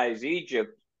modernize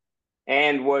Egypt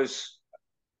and was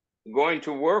going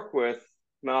to work with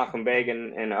Menachem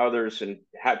Begin and others and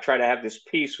try to have this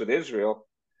peace with Israel,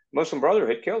 Muslim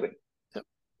Brotherhood killed him. Yep.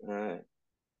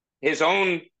 His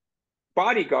own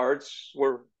bodyguards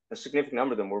a significant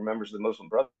number of them were members of the Muslim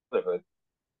Brotherhood,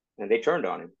 and they turned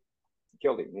on him,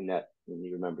 killed him in that. And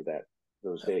you remember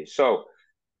those days. So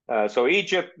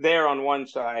Egypt there on one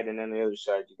side, and then the other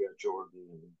side you got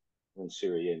Jordan and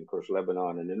Syria, and of course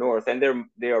Lebanon in the north, and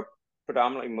they are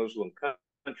predominantly Muslim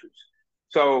countries.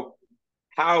 So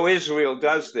how Israel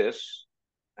does this?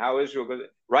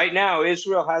 Right now,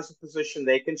 Israel has a position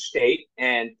they can state,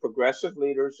 and progressive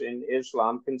leaders in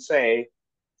Islam can say,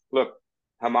 look,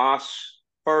 Hamas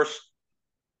first,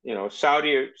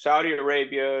 Saudi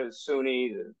Arabia is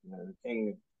Sunni, the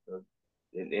king,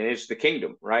 and it's the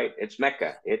kingdom, right? It's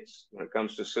Mecca. It's, when it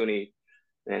comes to Sunni,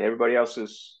 and everybody else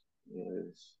is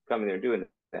coming there doing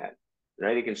that.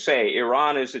 Right? You can say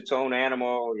Iran is its own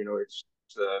animal.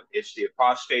 It's the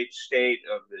apostate state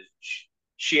of the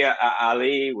Shia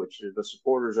Ali, which is the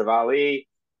supporters of Ali,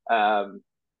 and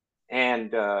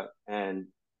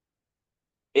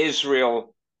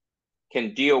Israel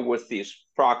can deal with these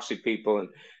proxy people, and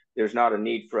there's not a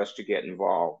need for us to get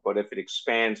involved. But if it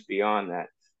expands beyond that,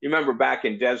 you remember back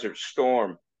in Desert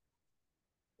Storm,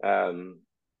 Saddam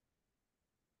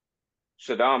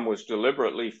was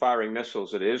deliberately firing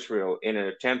missiles at Israel in an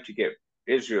attempt to get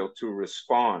Israel to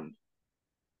respond.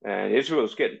 And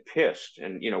Israel's getting pissed.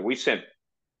 And, we sent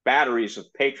batteries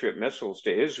of Patriot missiles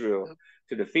to Israel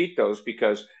to defeat those,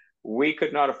 because we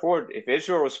could not afford. If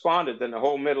Israel responded, then the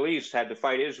whole Middle East had to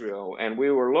fight Israel. And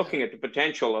we were looking at the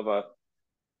potential of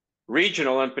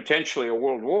regional and potentially a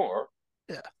world war.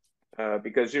 Yeah.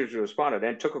 Because Israel responded,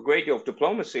 and it took a great deal of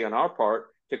diplomacy on our part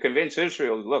to convince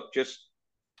Israel, look,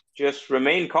 just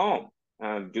remain calm,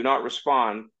 do not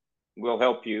respond. We'll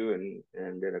help you. And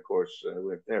then of course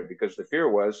went there because the fear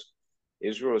was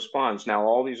Israel responds. Now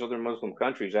all these other Muslim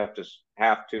countries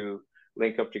have to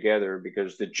link up together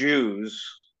because the Jews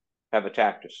have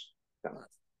attacked us.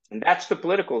 And that's the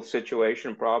political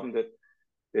situation problem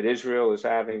that Israel is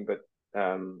having. But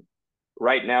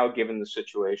right now, given the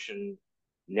situation,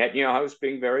 Netanyahu is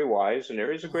being very wise, and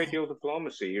there is a great deal of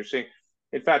diplomacy. You're seeing,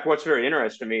 in fact, what's very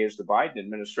interesting to me is the Biden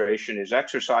administration is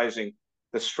exercising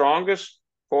the strongest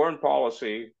foreign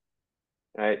policy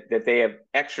that they have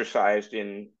exercised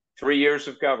in 3 years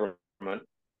of government.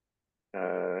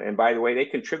 And by the way, they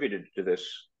contributed to this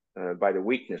by the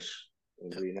weakness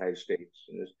of the United States.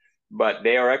 But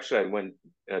they are exercising. When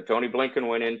Tony Blinken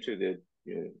went into the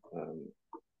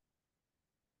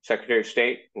Secretary of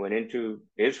State went into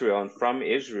Israel, and from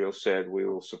Israel said, we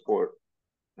will support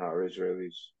our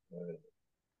Israelis.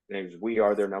 We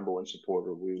are their number one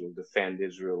supporter. We will defend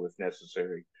Israel if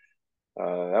necessary.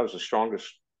 That was the strongest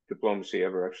diplomacy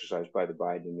ever exercised by the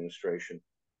Biden administration.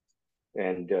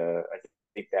 And I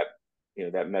think that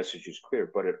that message is clear,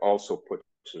 but it also puts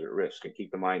it at risk. And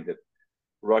keep in mind that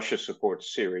Russia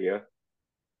supports Syria.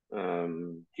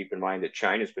 Keep in mind that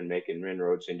China's been making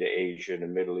inroads into Asia and the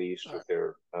Middle East with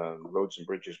their roads and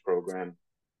bridges program,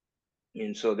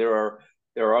 and so there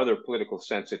are other political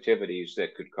sensitivities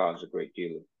that could cause a great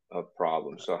deal of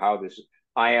problems. So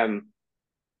I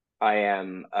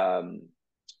am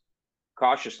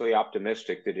cautiously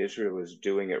optimistic that Israel is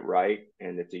doing it right,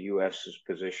 and that the U.S.'s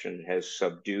position has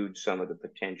subdued some of the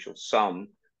potential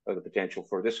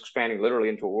for this expanding literally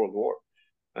into a world war.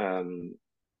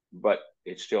 But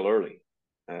it's still early.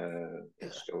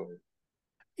 It's still early.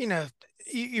 You know,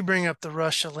 you bring up the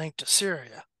Russia link to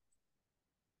Syria.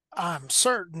 I'm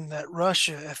certain that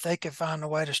Russia, if they could find a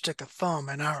way to stick a thumb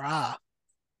in our eye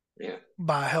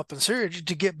by helping Syria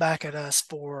to get back at us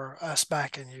for us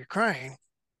back in Ukraine,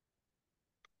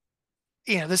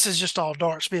 this is just all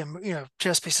darts being,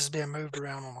 chess pieces being moved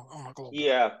around on a global.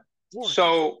 Yeah.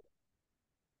 So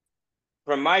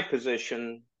from my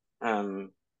position,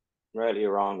 rightly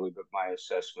or wrongly, but my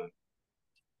assessment.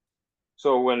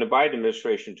 So when the Biden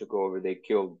administration took over, they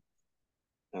killed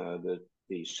the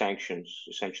sanctions,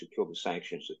 essentially killed the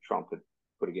sanctions that Trump had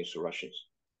put against the Russians.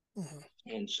 Mm-hmm.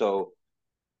 And so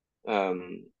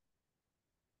the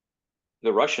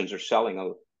Russians are selling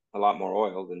a lot more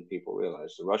oil than people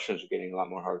realize. The Russians are getting a lot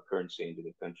more hard currency into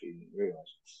the country than they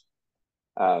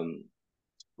realize.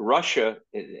 Russia,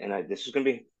 and this is going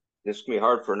to be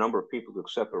hard for a number of people to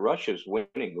accept, but Russia is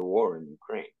winning the war in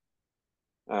Ukraine.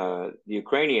 The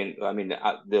Ukrainian, I mean,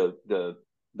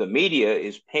 the media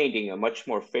is painting a much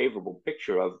more favorable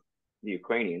picture of the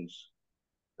Ukrainians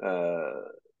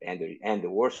and the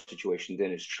war situation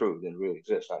than really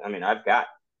exists. I mean, I've got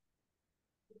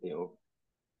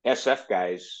SF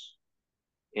guys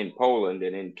in Poland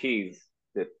and in Kyiv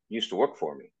that used to work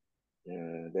for me.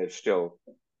 They're still,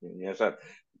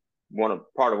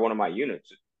 part of one of my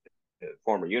units,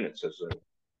 former units as a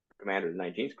commander of the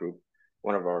 19th Group.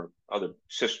 One of our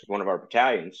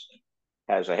battalions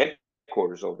has a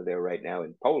headquarters over there right now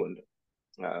in Poland,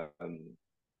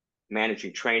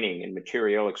 managing training and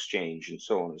material exchange and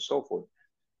so on and so forth.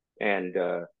 And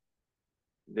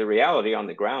the reality on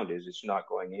the ground is it's not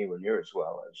going anywhere near as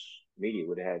well as media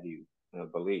would have you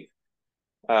believe.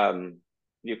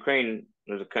 Ukraine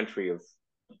is a country of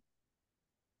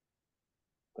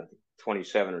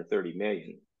 27 or 30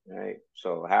 million, right?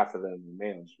 So half of them are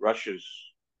males. Russia's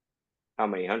how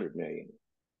many 100 million?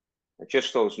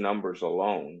 Just those numbers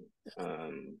alone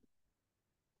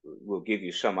will give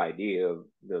you some idea of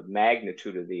the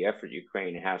magnitude of the effort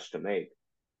Ukraine has to make.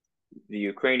 The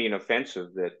Ukrainian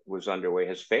offensive that was underway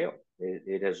has failed.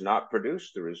 It has not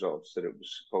produced the results that it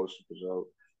was supposed to result,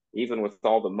 even with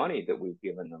all the money that we've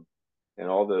given them and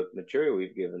all the material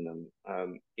we've given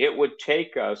them. It would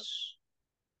take us,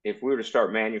 if we were to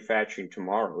start manufacturing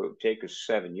tomorrow, it would take us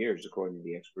 7 years, according to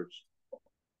the experts,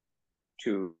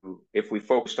 if we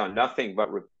focused on nothing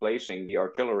but replacing the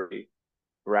artillery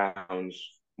rounds,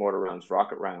 mortar rounds,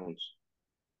 rocket rounds,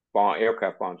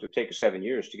 aircraft bombs. It would take us 7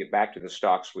 years to get back to the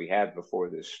stocks we had before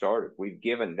this started. We've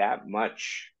given that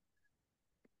much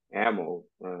ammo,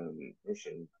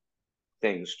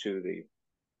 things to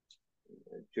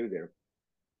there.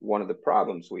 One of the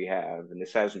problems we have, and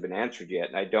this hasn't been answered yet,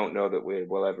 and I don't know that it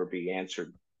will ever be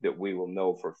answered, that we will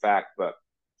know for a fact, but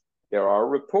there are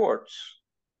reports.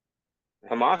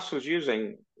 Hamas was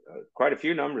using, quite a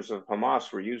few numbers of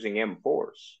Hamas were using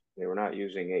M4s. They were not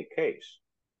using AKs.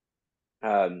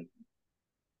 Um,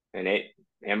 and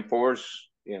M4s,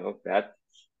 that's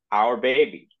our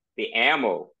baby. The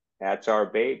ammo, that's our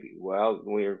baby. Well,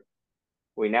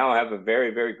 we now have a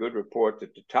very, very good report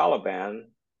that the Taliban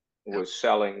was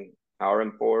selling our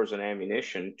M4s and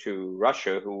ammunition to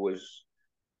Russia, who was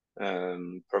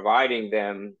providing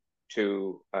them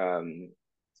to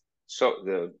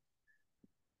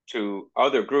to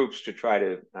other groups to try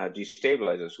to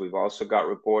destabilize us. We've also got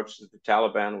reports that the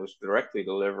Taliban was directly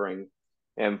delivering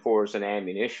M4s and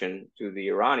ammunition to the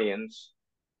Iranians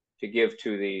to give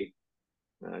to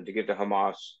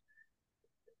Hamas,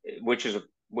 which is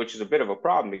a bit of a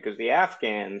problem because the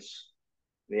Afghans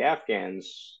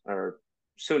are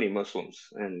Sunni Muslims,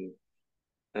 and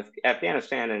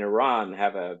Afghanistan and Iran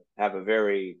have a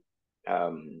very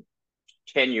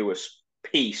tenuous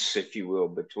peace, if you will,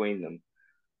 between them.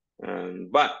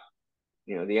 But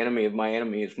the enemy of my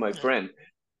enemy is my friend.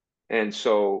 And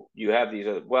so you have these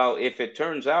other, well, if it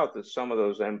turns out that some of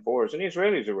those M4s, and the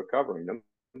Israelis are recovering them,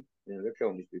 they're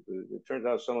killing these people. It turns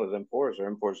out some of those M4s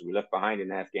are M4s we left behind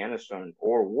in Afghanistan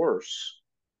or worse,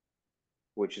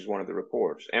 which is one of the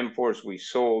reports. M4s we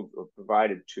sold or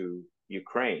provided to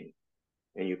Ukraine,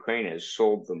 and Ukraine has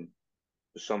sold them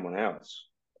to someone else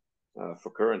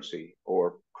for currency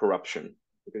or corruption,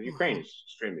 because Ukraine is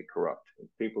extremely corrupt.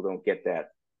 People don't get that.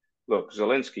 Look,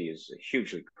 Zelensky is a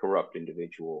hugely corrupt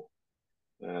individual,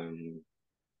 and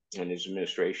his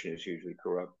administration is hugely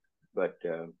corrupt, but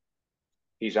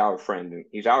he's our friend.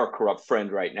 He's our corrupt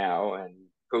friend right now, and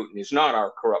Putin is not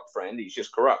our corrupt friend. He's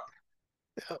just corrupt.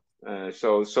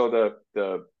 So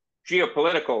the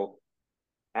geopolitical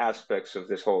aspects of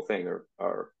this whole thing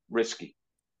are risky.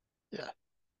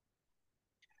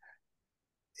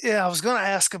 Yeah, I was going to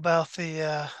ask about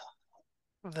the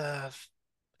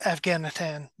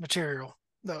Afghanistan material,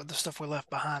 the stuff we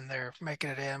left behind there, making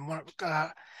it in. One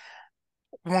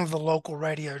of the local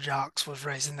radio jocks was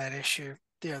raising that issue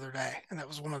the other day, and that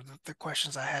was one of the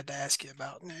questions I had to ask you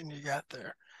about, and you got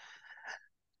there.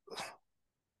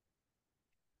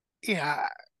 Yeah,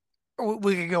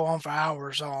 we could go on for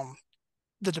hours on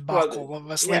the debacle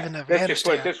of us leaving Afghanistan. Let's just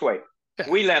put it this way: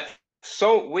 we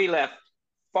left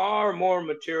far more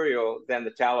material than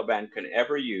the Taliban can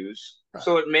ever use,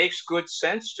 so it makes good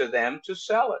sense to them to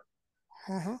sell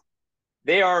it.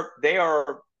 They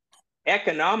are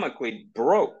economically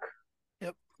broke.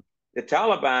 The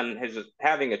Taliban is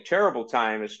having a terrible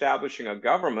time establishing a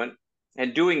government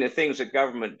and doing the things that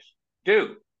governments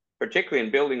do, particularly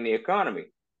in building the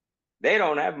economy. They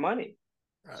don't have money.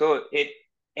 So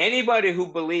anybody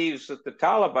who believes that the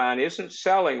Taliban isn't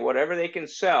selling whatever they can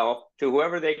sell to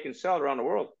whoever they can sell around the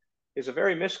world is a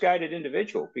very misguided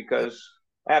individual, because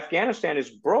Afghanistan is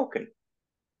broken.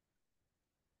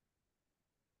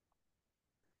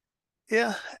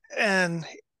 Yeah, and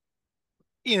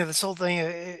this whole thing,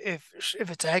 if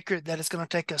it's accurate that it's going to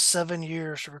take us 7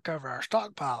 years to recover our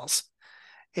stockpiles,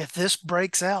 if this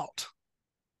breaks out,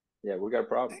 we got a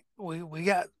problem. We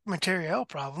got material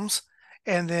problems.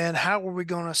 And then how are we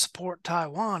going to support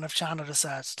Taiwan if China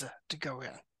decides to go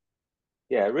in?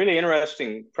 Yeah, really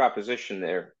interesting proposition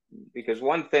there, because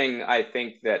one thing I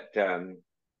think that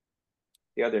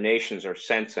the other nations are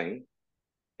sensing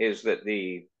is that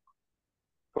the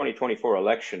 2024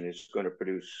 election is going to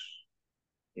produce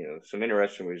some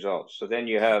interesting results. So then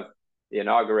you have the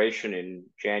inauguration in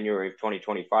January of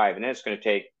 2025, and then it's going to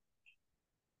take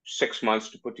 6 months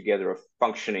to put together a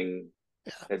functioning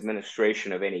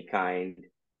administration of any kind.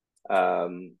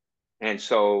 And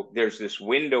so there's this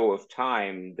window of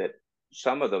time that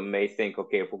some of them may think,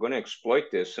 okay, if we're going to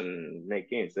exploit this and make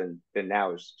gains, then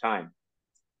now is the time.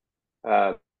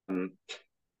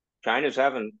 China's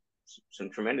having some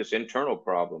tremendous internal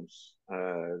problems.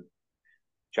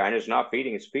 China's not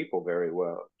feeding its people very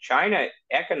well.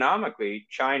 Economically,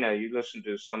 you listen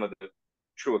to some of the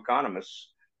true economists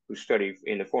who study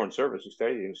in the Foreign Service, who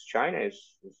study things, China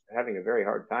is having a very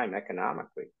hard time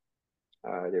economically.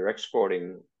 They're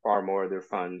exporting far more of their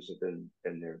funds than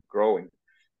they're growing.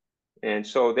 And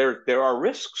so there are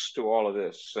risks to all of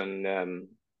this. And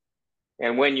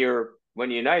when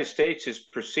the United States is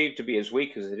perceived to be as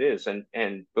weak as it is,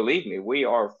 and believe me, we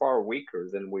are far weaker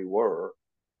than we were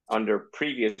under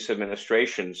previous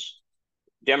administrations,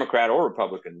 Democrat or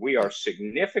Republican. We are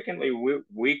significantly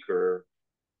weaker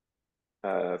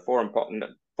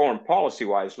foreign policy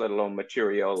wise, let alone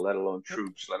material, let alone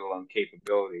troops, let alone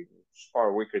capability. It's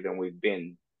far weaker than we've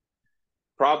been.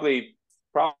 Probably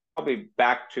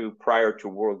back to prior to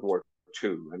World War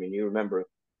II. I mean, you remember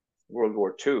World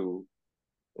War II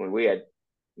when we had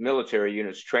military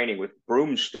units training with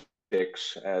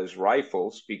broomsticks as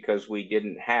rifles because we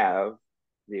didn't have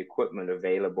the equipment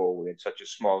available. We had such a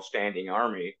small standing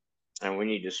army, and we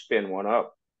need to spin one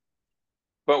up.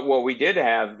 But what we did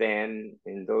have then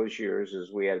in those years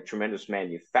is we had a tremendous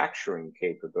manufacturing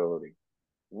capability.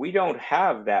 We don't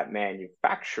have that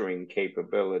manufacturing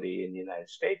capability in the United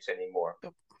States anymore.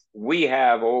 We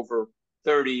have over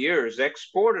 30 years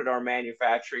exported our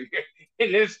manufacturing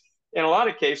in a lot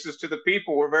of cases to the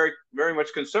people we're very, very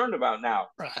much concerned about now.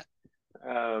 Right.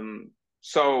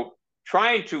 So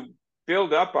trying to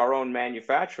build up our own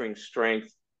manufacturing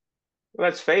strength,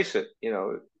 let's face it,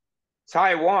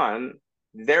 Taiwan,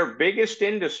 their biggest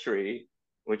industry,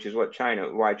 which is part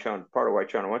of why China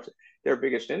wants it, their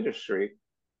biggest industry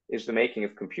is the making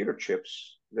of computer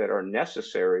chips that are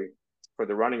necessary for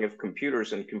the running of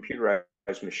computers and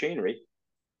computerized machinery.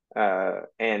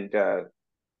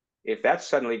 If that's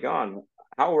suddenly gone,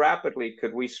 how rapidly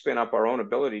could we spin up our own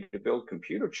ability to build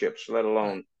computer chips, let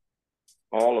alone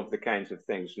all of the kinds of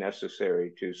things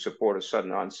necessary to support a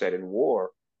sudden onset in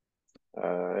war,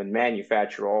 and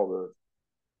manufacture all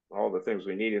the things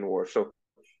we need in war? So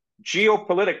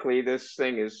geopolitically, this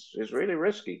thing is really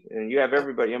risky, and you have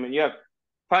everybody. I mean, you have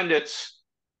pundits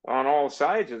on all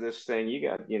sides of this thing. You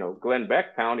got Glenn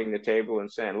Beck pounding the table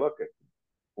and saying, "Look,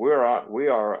 we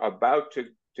are about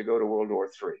to go to World War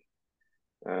III,"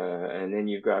 and then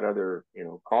you've got other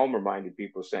calmer-minded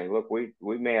people saying, "Look, we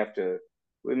may have to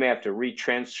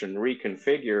retrench and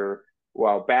reconfigure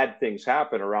while bad things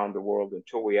happen around the world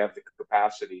until we have the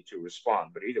capacity to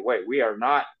respond." But either way, we are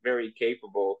not very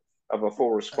capable of a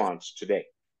full response today.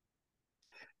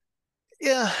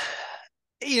 Yeah.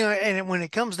 And when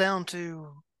it comes down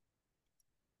to,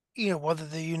 whether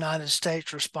the United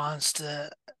States responds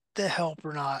to help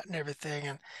or not and everything,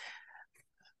 and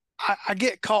I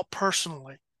get caught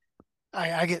personally.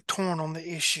 I get torn on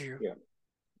the issue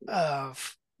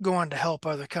of going to help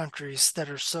other countries that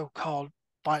are so-called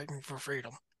fighting for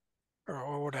freedom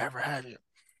or whatever have you.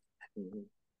 Mm-hmm.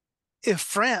 If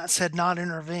France had not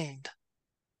intervened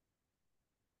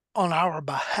on our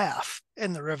behalf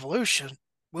in the revolution,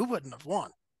 we wouldn't have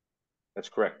won. That's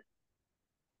correct.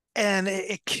 And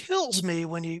it kills me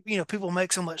when people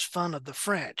make so much fun of the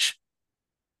French.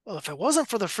 Well, if it wasn't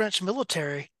for the French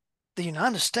military, the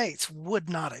United States would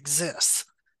not exist.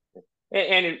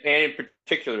 And in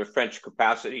particular, the French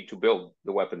capacity to build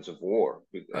the weapons of war,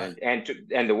 Right.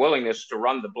 and the willingness to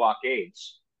run the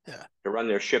blockades, to run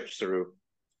their ships through,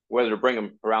 whether to bring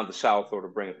them around the south or to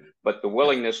bring them, but the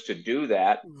willingness to do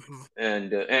that. Mm-hmm.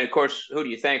 And of course, who do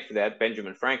you thank for that?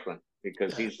 Benjamin Franklin,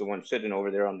 because he's the one sitting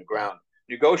over there on the ground,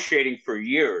 negotiating for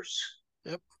years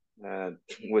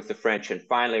with the French and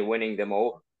finally winning them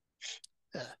over.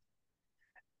 Yeah.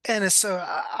 And so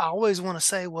I always want to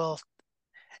say, well,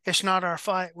 it's not our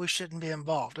fight. We shouldn't be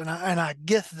involved. And I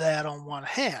get that on one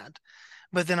hand,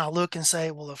 but then I look and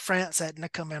say, well, if France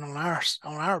hadn't come in on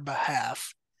our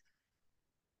behalf,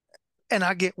 and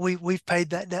I get we've paid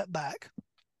that debt back,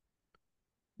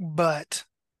 but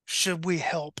should we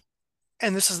help?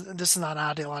 And this is not an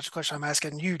ideological question I'm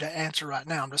asking you to answer right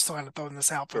now. I'm just trying to throw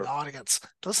this out for the audience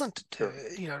to listen to,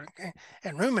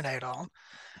 and ruminate on.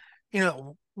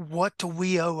 What do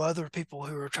we owe other people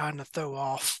who are trying to throw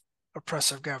off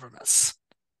oppressive governments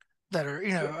that are,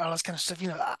 all this kind of stuff?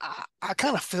 I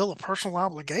kind of feel a personal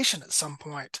obligation at some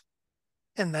point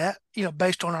in that,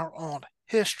 based on our own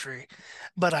history.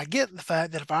 But I get the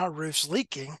fact that if our roof's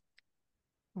leaking,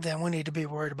 then we need to be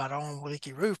worried about our own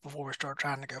leaky roof before we start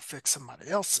trying to go fix somebody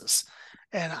else's.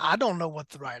 And I don't know what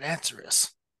the right answer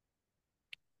is.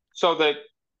 So the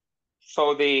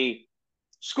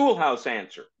schoolhouse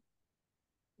answer,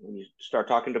 when you start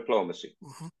talking diplomacy,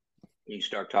 you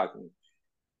start talking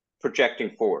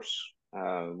projecting force,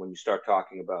 when you start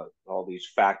talking about all these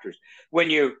factors,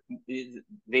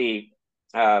 the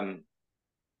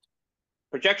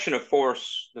projection of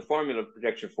force, the formula of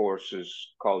projection force is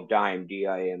called DIME,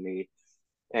 D-I-M-E,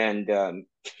 and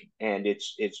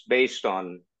it's based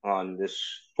on this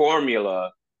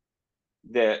formula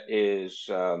that is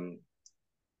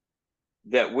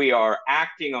that we are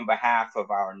acting on behalf of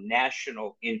our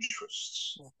national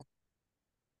interests.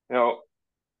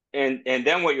 And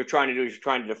then what you're trying to do is you're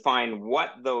trying to define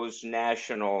what those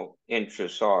national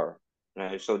interests are.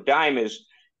 So DIME is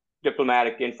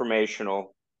diplomatic,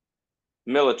 informational,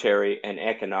 military, and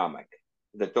economic.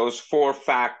 That those four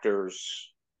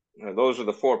factors, those are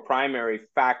the four primary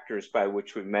factors by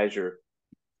which we measure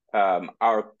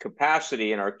our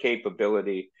capacity and our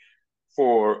capability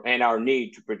and our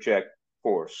need to project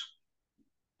force.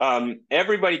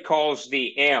 Everybody calls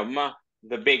the M,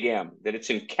 the big M, that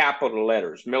it's in capital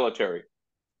letters, military.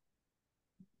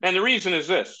 And the reason is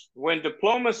this: when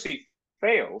diplomacy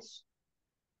fails,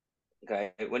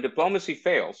 Okay, when diplomacy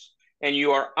fails and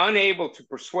you are unable to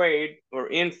persuade or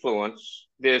influence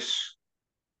this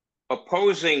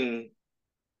opposing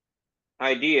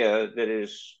idea that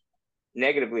is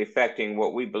negatively affecting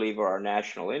what we believe are our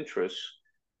national interests,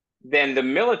 then the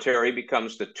military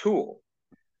becomes the tool.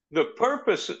 The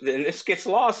purpose, and this gets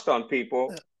lost on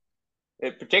people,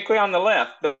 particularly on the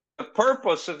left, the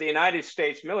purpose of the United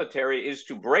States military is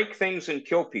to break things and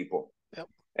kill people. Yep.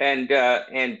 And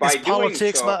by It's doing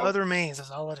politics by so, other means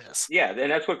is all it is. yeah,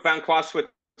 and that's what von Clausewitz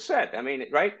said. I mean,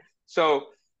 right? So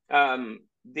um,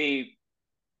 the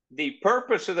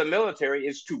purpose of the military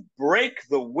is to break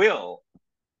the will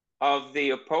of the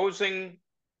opposing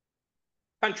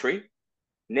country,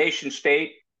 nation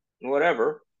state,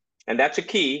 whatever, and that's a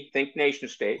key. Think nation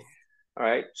state, all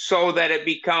right, so that it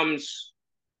becomes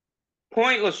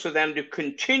pointless for them to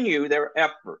continue their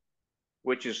effort,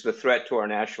 which is the threat to our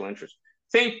national interest.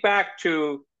 Think back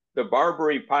to the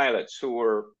Barbary pilots who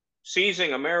were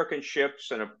seizing American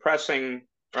ships and oppressing,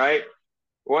 right?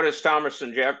 What does Thomas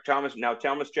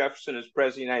Jefferson is president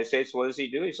of the United States. What does he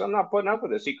do? He says, I'm not putting up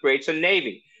with this. He creates a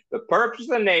Navy. The purpose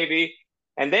of the Navy,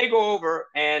 and they go over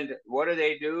and what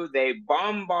do? They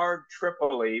bombard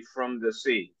Tripoli from the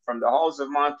sea, from the halls of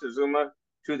Montezuma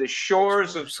to the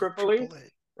shores of Tripoli,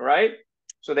 right?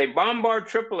 So they bombard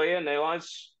Tripoli and they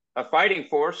launch a fighting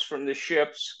force from the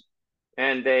ships,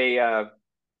 and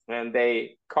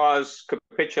they cause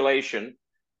capitulation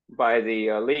by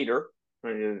the leader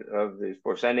of the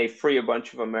force, and they free a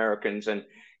bunch of Americans, and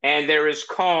there is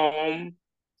calm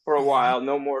for a while.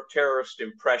 No more terrorist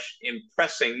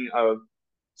impressing of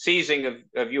seizing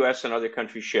of U.S. and other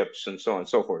country ships, and so on and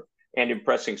so forth, and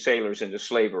impressing sailors into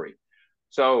slavery.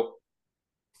 So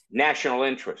national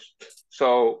interest.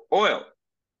 So oil,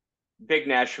 big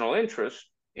national interest.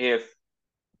 If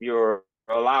you're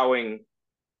allowing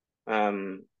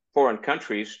foreign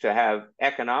countries to have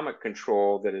economic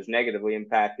control that has negatively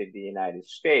impacted the United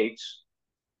States,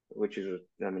 which is,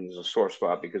 is a sore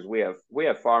spot because we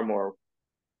have far more.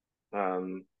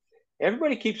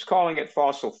 Everybody keeps calling it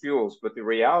fossil fuels, but the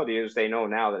reality is they know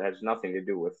now that it has nothing to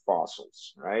do with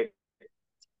fossils, right?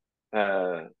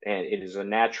 And it is a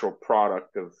natural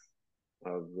product of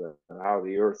how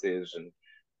the Earth is, and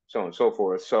so on and so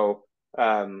forth. So,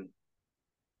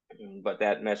 but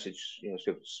that message,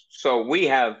 so we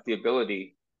have the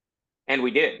ability, and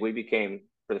we did. We became,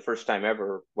 for the first time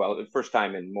ever, well, the first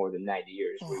time in more than 90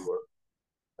 years, we were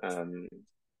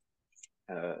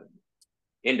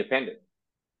independent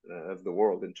of the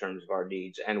world in terms of our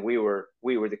needs, and we were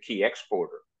the key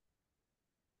exporter.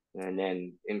 And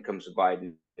then in comes the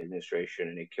Biden administration,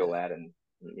 and they kill that, and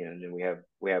and then we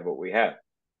have what we have.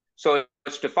 So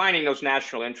it's defining those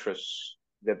national interests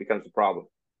that becomes the problem.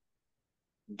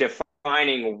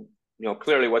 Defining,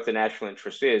 clearly what the national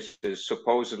interest is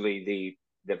supposedly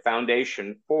the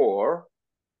foundation for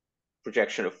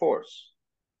projection of force.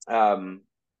 The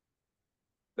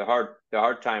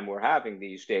hard time we're having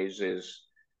these days is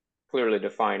clearly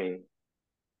defining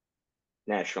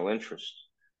national interest.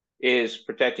 Is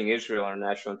protecting Israel our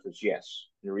national interest? Yes.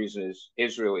 And the reason is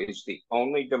Israel is the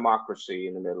only democracy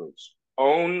in the Middle East.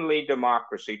 Only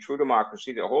democracy, true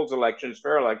democracy, that holds elections,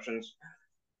 fair elections.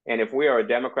 And if we are a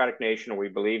democratic nation and we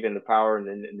believe in the power and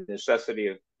the necessity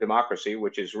of democracy,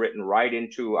 which is written right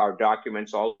into our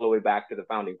documents all the way back to the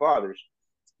founding fathers,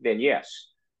 then yes.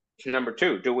 Number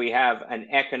two, do we have an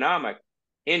economic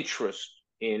interest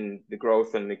in the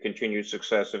growth and the continued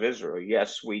success of Israel?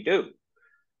 Yes, we do.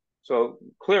 So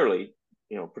clearly,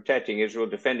 protecting Israel,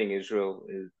 defending Israel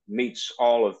meets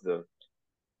all of the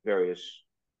various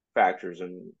factors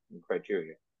and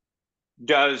criteria.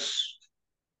 Does,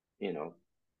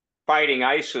 fighting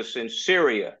ISIS in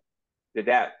Syria, did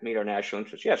that meet our national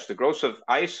interest? Yes, the growth of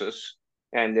ISIS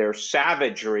and their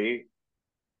savagery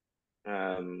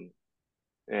and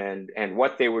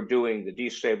what they were doing, the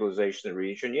destabilization of the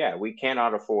region, yeah, we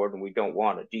cannot afford and we don't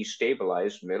want to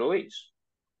destabilize the Middle East.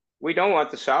 We don't want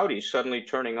the Saudis suddenly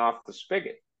turning off the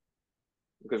spigot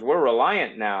because we're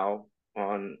reliant now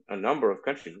on a number of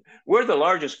countries. We're the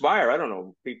largest buyer. I don't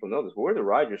know if people know this, but we're the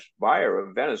largest buyer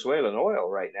of Venezuelan oil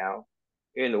right now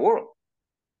in the world.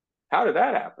 How did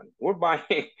that happen? We're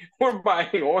buying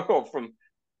oil from,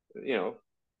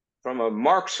 from a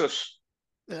Marxist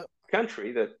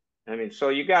country that, so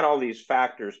you got all these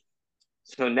factors.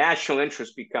 So national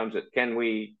interest becomes it. Can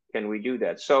we do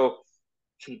that? So,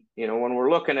 when we're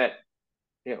looking at,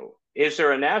 is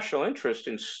there a national interest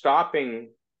in stopping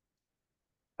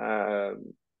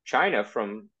China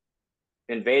from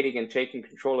invading and taking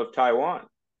control of Taiwan?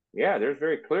 Yeah, there's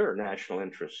very clear national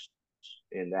interest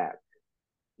in that.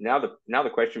 now the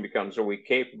question becomes, are we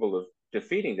capable of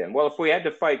defeating them? Well, if we had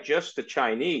to fight just the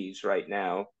Chinese right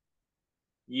now,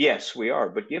 yes, we are.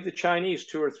 But give the Chinese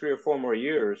 2 or 3 or 4 more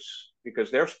years,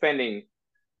 because they're spending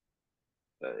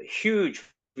a huge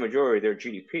majority of their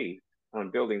GDP on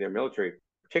building their military,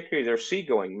 particularly their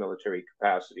seagoing military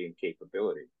capacity and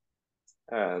capability.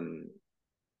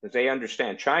 As they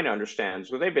understand, China understands.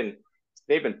 Well, they've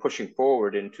been pushing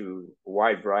forward into a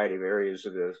wide variety of areas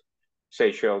of the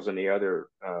Seychelles and the other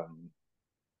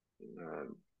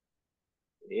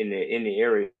in the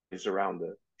areas around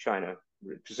the China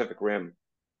Pacific Rim,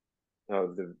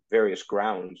 of the various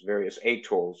grounds, various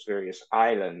atolls, various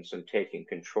islands, and taking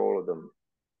control of them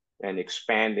and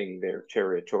expanding their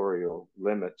territorial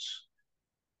limits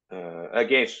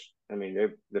against. I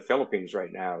mean, the Philippines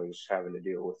right now is having to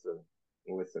deal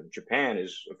with Japan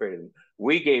is afraid of them.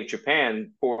 We gave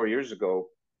Japan 4 years ago,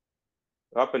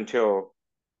 up until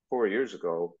 4 years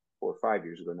ago, 4 or 5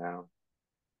 years ago now,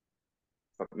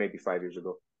 maybe 5 years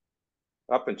ago.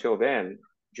 Up until then,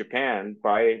 Japan,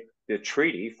 by the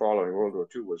treaty following World War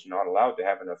II, was not allowed to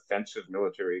have an offensive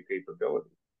military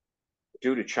capability.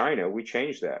 Due to China, we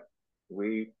changed that.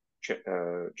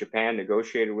 Japan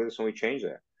negotiated with us, and we changed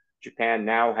that. Japan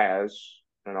now has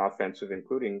an offensive,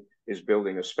 including is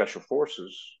building a special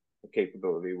forces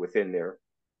capability within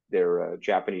their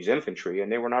Japanese infantry,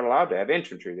 and they were not allowed to have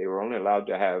infantry. They were only allowed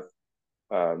to have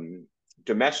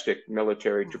domestic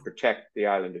military to protect the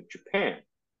island of Japan.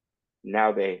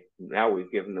 Now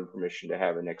we've given them permission to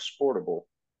have an exportable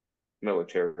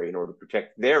military in order to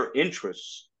protect their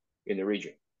interests in the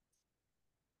region.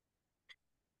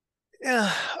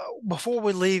 Before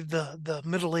we leave the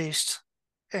Middle East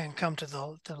and come to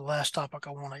the last topic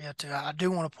I want to get to, I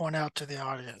do want to point out to the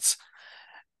audience.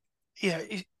 Yeah,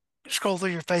 you scroll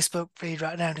through your Facebook feed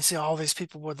right now and you see all these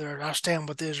people with their "I stand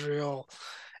with Israel,"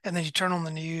 and then you turn on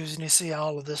the news and you see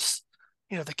all of this,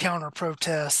 the counter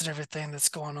protests and everything that's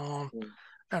going on,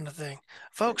 kind of thing.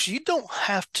 Folks, you don't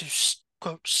have to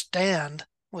quote stand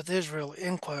with Israel,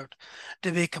 end quote,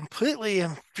 to be completely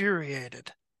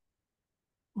infuriated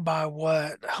by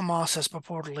what Hamas has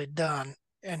purportedly done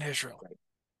in Israel. Right.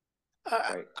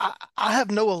 I have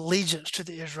no allegiance to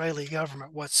the Israeli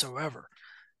government whatsoever,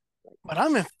 but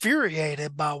I'm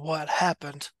infuriated by what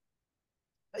happened,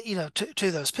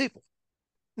 to those people.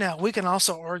 Now, we can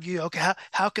also argue, okay,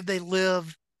 how could they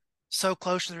live so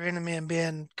close to their enemy and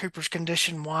being Cooper's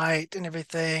condition white and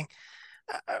everything?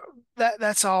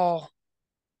 That's all.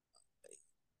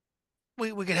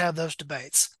 We could have those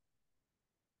debates.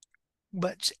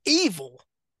 But evil,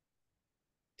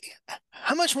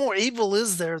 how much more evil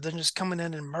is there than just coming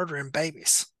in and murdering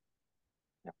babies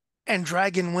and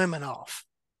dragging women off?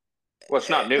 Well, it's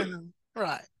not new.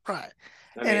 Right. I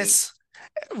mean, it's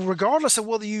regardless of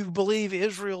whether you believe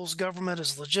Israel's government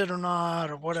is legit or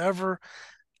not or whatever,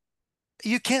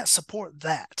 you can't support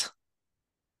that.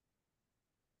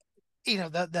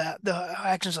 That the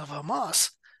actions of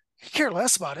Hamas. You care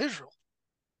less about Israel,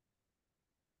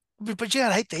 but you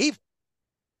gotta hate the evil.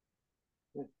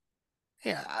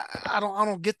 Yeah, I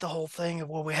don't get the whole thing of,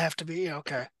 well, we have to be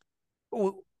okay.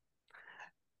 Well,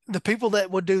 the people that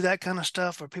would do that kind of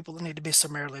stuff are people that need to be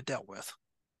summarily dealt with.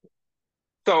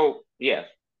 So yes,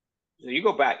 so you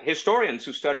go back. Historians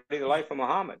who study the life of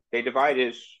Muhammad, they divide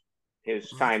his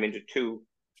time into two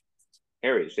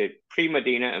areas: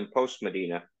 pre-Medina and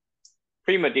post-Medina.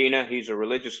 Pre-Medina, he's a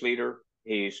religious leader.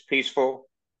 He's peaceful.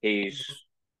 He's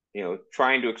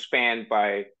trying to expand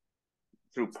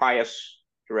through pious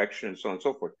direction and so on and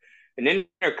so forth. And then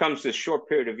there comes this short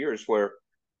period of years where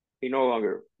he no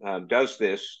longer does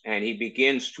this, and he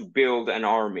begins to build an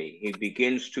army. He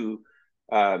begins to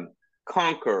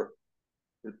conquer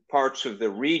parts of the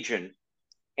region.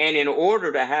 And in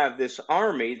order to have this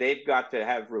army, they've got to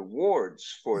have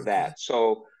rewards for that.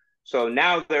 So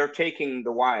now they're taking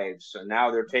the wives, and now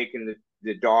they're taking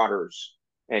the daughters,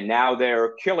 and now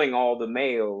they're killing all the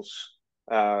males,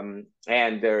 and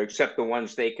they're except the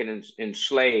ones they can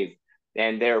enslave,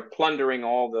 and they're plundering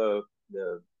all the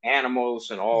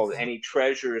animals and any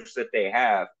treasures that they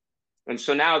have. And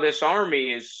so now this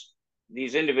army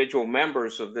these individual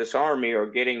members of this army are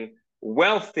getting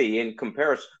wealthy in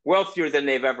comparison, wealthier than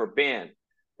they've ever been.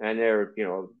 And they're,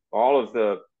 all of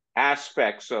the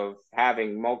aspects of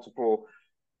having multiple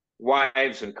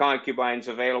wives and concubines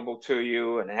available to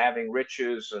you and having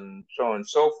riches and so on and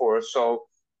so forth. So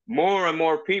more and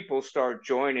more people start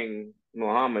joining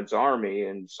Muhammad's army.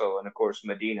 And of course,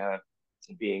 Medina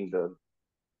being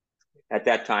at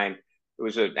that time, it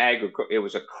was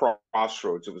a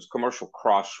crossroads. It was commercial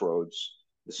crossroads,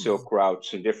 the Silk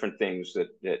routes and different things that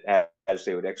as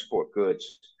they would export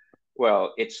goods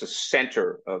well, it's the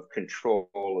center of control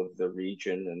of the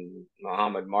region, and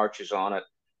Muhammad marches on it,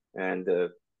 and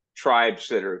the tribes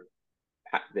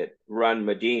that run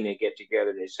Medina get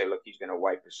together. They say, look, he's going to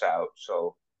wipe us out.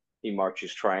 So he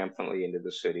marches triumphantly into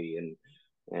the city,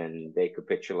 and they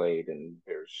capitulate, and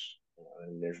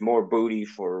there's more booty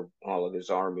for all of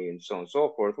his army, and so on and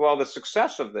so forth. Well, the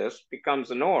success of this becomes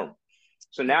the norm.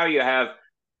 So now you have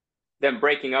them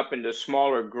breaking up into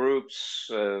smaller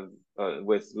groups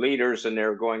with leaders, and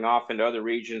they're going off into other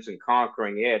regions and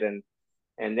conquering it, and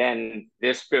then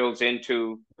this builds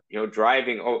into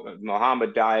driving.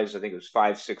 Muhammad dies, I think it was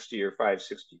 560 or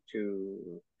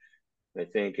 562, I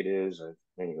think it is.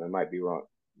 Anyway, I might be wrong,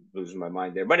 losing my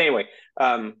mind there, but anyway,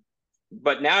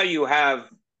 but now you have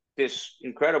this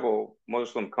incredible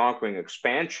Muslim conquering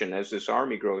expansion as this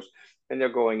army grows, and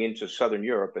they're going into Southern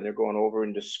Europe, and they're going over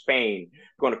into Spain,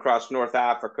 going across North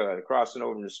Africa, crossing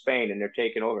over into Spain, and they're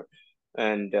taking over.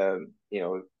 And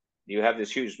you have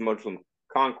this huge Muslim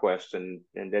conquest, and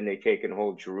then they take and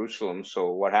hold Jerusalem.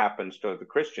 So what happens to the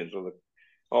Christians? Well,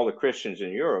 all the Christians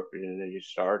in Europe, and then you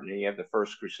start, and then you have the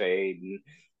First Crusade and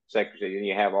Second Crusade, and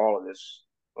you have all of this.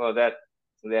 Well,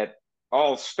 that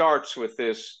all starts with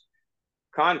this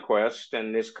conquest,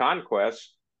 and this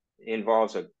conquest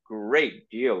involves a great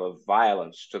deal of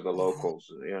violence to the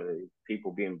locals.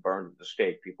 People being burned at the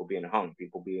stake, people being hung,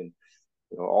 people being,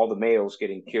 all the males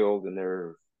getting killed, and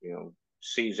they're,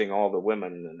 seizing all the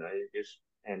women,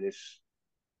 and this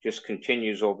just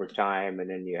continues over time.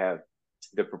 And then you have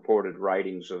the purported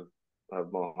writings of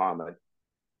Muhammad,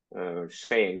 the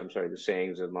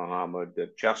sayings of Muhammad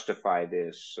that justify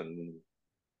this, and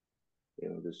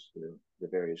the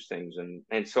various things,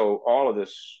 and so all of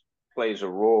this plays a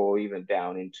role even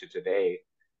down into today.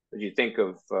 As you think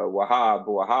of Wahhab,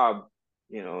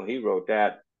 he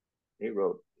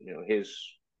wrote his,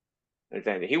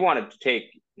 he wanted to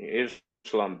take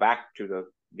Islam back to the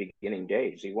beginning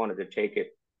days. He wanted to take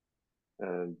it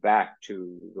back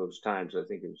to those times. I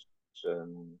think it was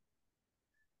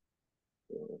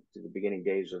to the beginning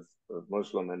days of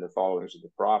Muslim and the followers of the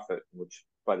Prophet, which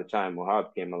by the time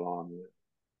Wahhab came along,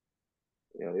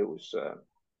 it was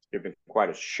there'd been quite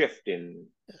a shift in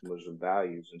Muslim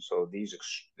values, and so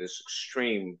this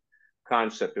extreme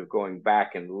concept of going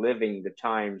back and living the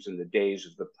times and the days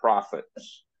of the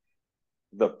prophets,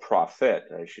 the prophet,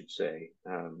 I should say.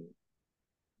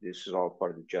 This is all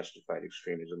part of the justified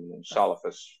extremism, and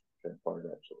Salafists are part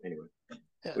of that. So anyway,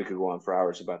 we could go on for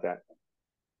hours about that.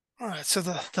 All right. So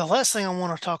the last thing I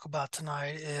want to talk about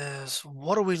tonight is,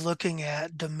 what are we looking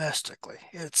at domestically?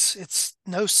 It's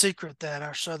no secret that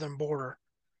our southern border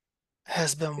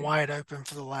has been wide open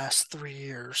for the last 3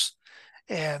 years,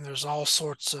 and there's all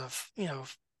sorts of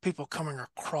people coming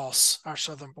across our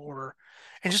southern border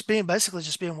and just being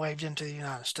waved into the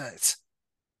United States.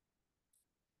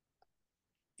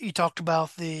 You talked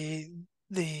about the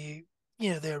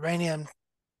Iranian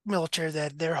military,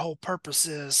 that their whole purpose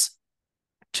is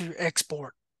to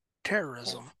export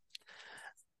terrorism.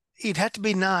 You'd have to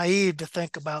be naive to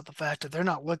think about the fact that they're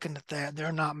not looking at that.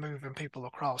 They're not moving people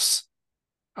across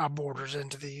our borders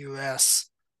into the U.S.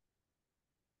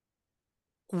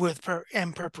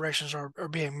 and preparations are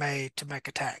being made to make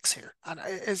attacks here.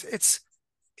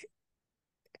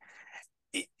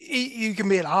 You can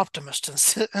be an optimist and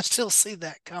still see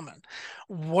that coming.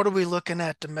 What are we looking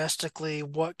at domestically?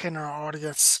 What can our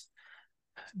audience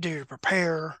do to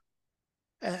prepare,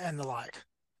 and the like?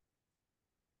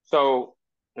 So,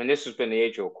 and this has been the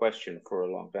age-old question for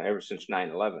a long time, ever since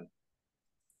 9/11.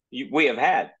 We have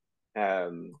had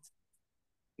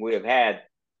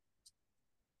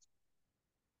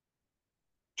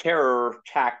terror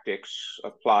tactics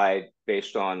applied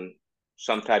based on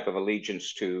some type of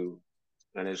allegiance to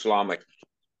an Islamic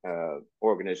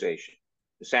organization.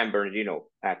 The San Bernardino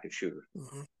active shooter.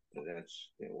 Mm-hmm. That's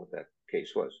what that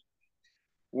case was.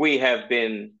 We have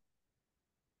been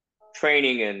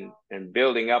training and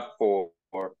building up for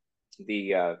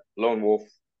the lone wolf.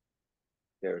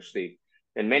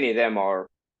 And many of them are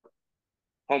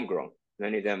homegrown.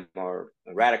 Many of them are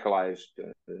radicalized.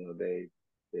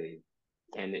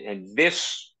 And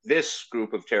this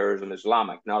group of terrorism,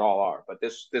 Islamic, not all are, but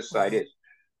this side is.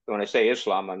 So when I say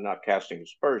Islam, I'm not casting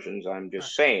aspersions. I'm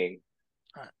just saying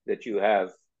that you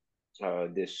have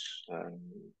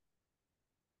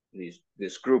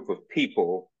this group of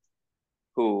people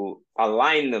who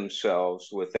align themselves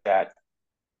with that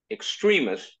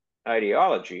extremist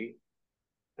ideology,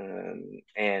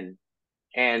 and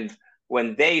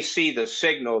when they see the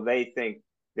signal they think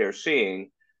they're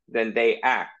seeing, then they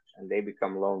act, and they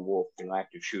become lone wolf,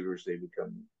 active shooters. They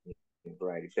become a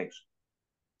variety of things.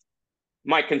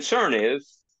 My concern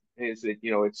is is that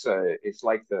it's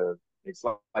like a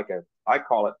I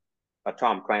call it a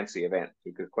Tom Clancy event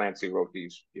because Clancy wrote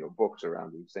these books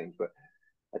around these things, but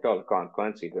I call it a Tom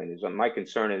Clancy event. My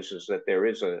concern is that there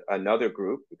is another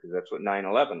group, because that's what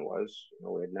 9/11 was.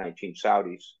 We had 19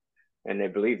 Saudis, and they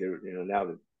believe there now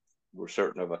that we're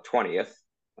certain of a 20th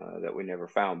that we never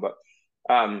found, but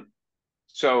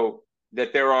so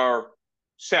that there are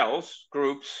cells,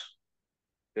 groups,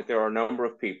 that there are a number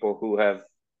of people who have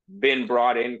been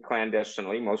brought in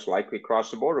clandestinely, most likely across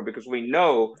the border, because we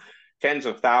know tens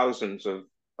of thousands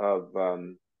of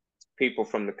people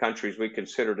from the countries we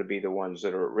consider to be the ones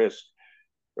that are at risk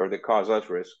or that cause us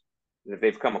risk, that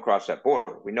they've come across that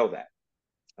border. We know that.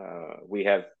 We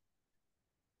have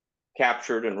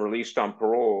captured and released on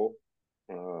parole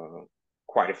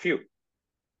quite a few.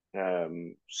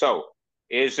 So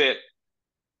is it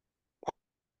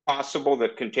possible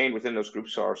that contained within those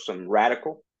groups are some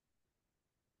radical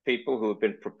people who have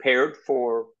been prepared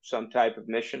for some type of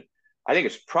mission? I think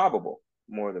it's probable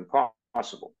more than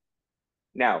possible.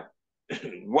 Now,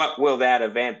 what will that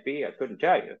event be? I couldn't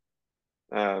tell you.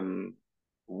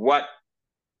 What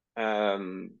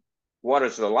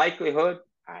is the likelihood?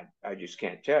 I just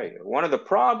can't tell you. One of the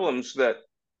problems that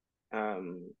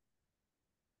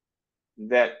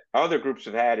that other groups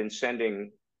have had in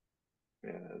sending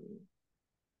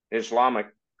Islamic,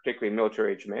 particularly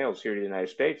military-age males, here to the United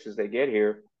States is they get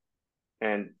here,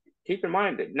 and keep in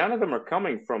mind that none of them are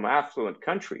coming from affluent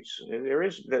countries. There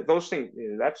is those things.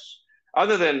 That's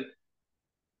other than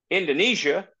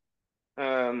Indonesia,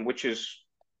 which is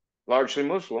largely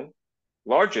Muslim,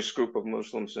 largest group of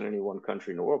Muslims in any one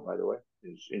country in the world, by the way,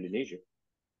 is Indonesia.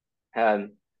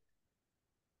 And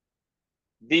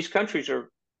these countries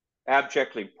are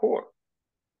abjectly poor.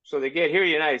 So they get here to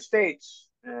the United States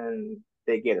and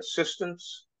they get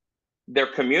assistance. Their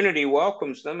community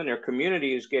welcomes them, and their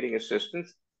community is getting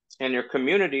assistance, and their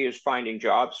community is finding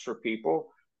jobs for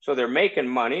people. So they're making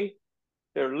money.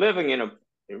 They're living in a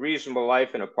reasonable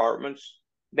life in apartments.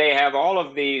 They have all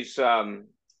of these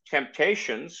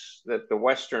temptations that the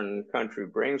Western country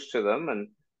brings to them,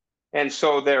 and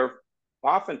so they're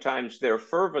oftentimes their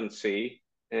fervency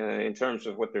in terms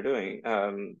of what they're doing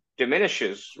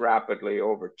diminishes rapidly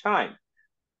over time.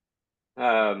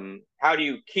 How do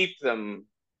you keep them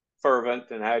fervent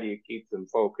and how do you keep them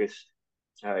focused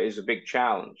is a big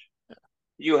challenge.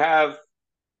 You have,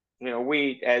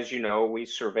 as you know, we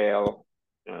surveil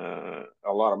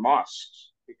a lot of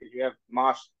mosques because you have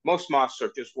mosques. Most mosques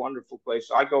are just wonderful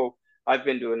places. I've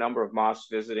been to a number of mosques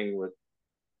visiting with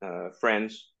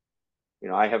friends.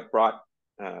 I brought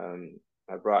an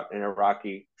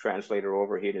Iraqi translator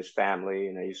over, he and his family,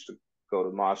 and I used to go to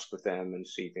mosque with them and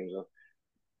see things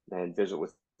and visit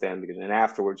with them, and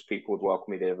afterwards people would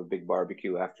welcome me. They have a big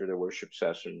barbecue after their worship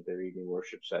session, their evening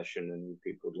worship session, and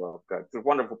people would welcome God. They're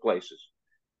wonderful places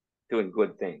doing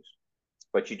good things.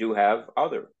 But you do have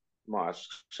other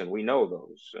mosques, and we know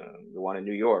those. The one in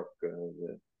New York,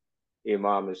 the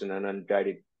imam is an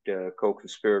unindicted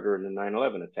co-conspirator in the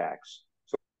 9/11 attacks.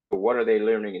 So what are they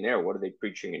learning in there? What are they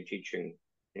preaching and teaching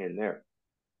in there?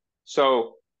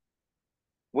 So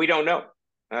we don't know.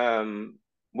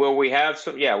 Will we have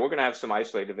some? Yeah, we're going to have some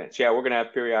isolated events. Yeah, we're going to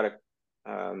have periodic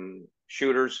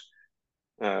shooters.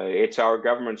 It's our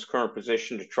government's current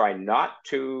position to try not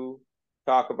to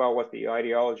talk about what the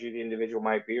ideology of the individual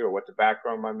might be or what the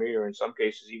background might be, or in some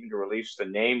cases even to release the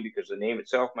name because the name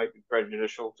itself might be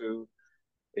prejudicial to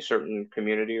a certain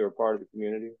community or part of the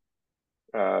community.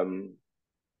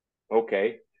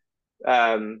 Okay.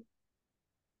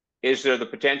 Is there the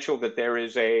potential that there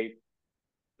is a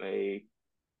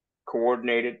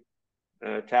coordinated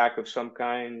attack of some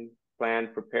kind,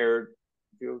 planned, prepared?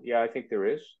 Yeah, I think there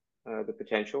is the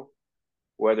potential.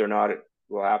 Whether or not it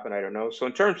will happen, I don't know. So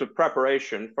in terms of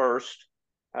preparation, first,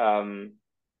 and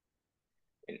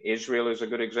Israel is a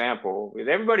good example.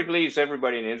 Everybody believes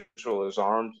everybody in Israel is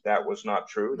armed. That was not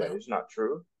true. That is not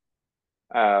true.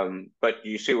 But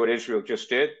you see what Israel just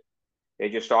did? They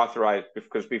just authorized,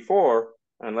 because before,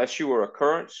 unless you were a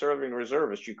current serving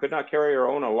reservist, you could not carry or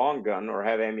own a long gun or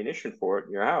have ammunition for it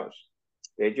in your house.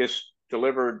 They just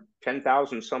delivered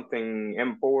 10,000 something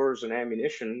M4s and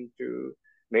ammunition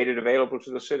made it available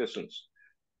to the citizens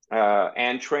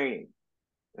and training.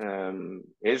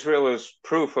 Israel is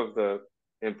proof of the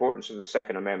importance of the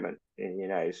Second Amendment in the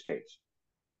United States.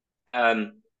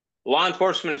 Law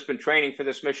enforcement has been training for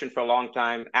this mission for a long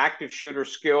time. Active shooter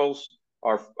skills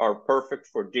are perfect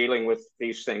for dealing with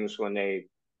these things when they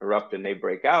erupt and they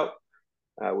break out.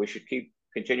 We should keep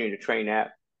continuing to train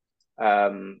that.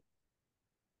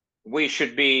 We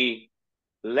should be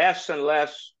less and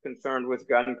less concerned with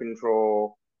gun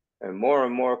control and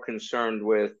more concerned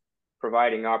with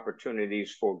providing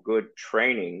opportunities for good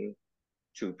training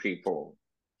to people.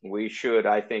 We should,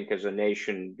 I think, as a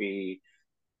nation, be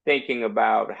thinking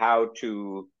about how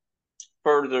to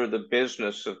further the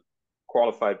business of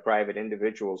qualified private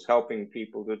individuals helping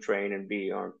people to train and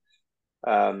be armed.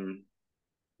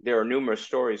 There are numerous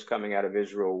stories coming out of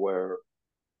Israel where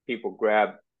people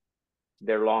grabbed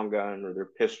their long gun or their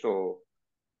pistol,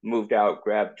 moved out,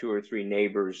 grabbed 2 or 3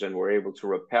 neighbors, and were able to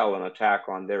repel an attack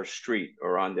on their street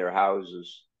or on their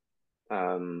houses.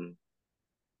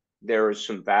 There is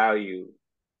some value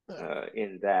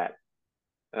in that.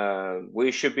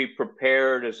 We should be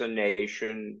prepared as a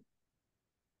nation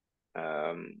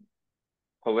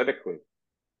politically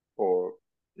for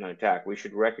an attack. We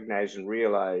should recognize and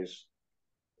realize,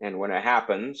 and when it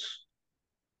happens,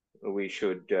 we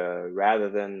should, rather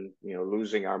than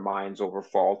losing our minds over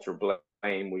fault or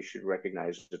blame, we should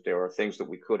recognize that there are things that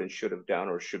we could and should have done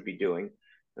or should be doing,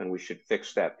 and we should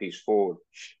fix that piece forward.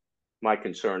 My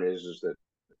concern is that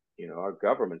our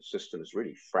government system is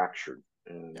really fractured,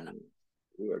 and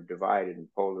we are divided and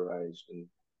polarized. And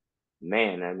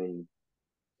man, I mean,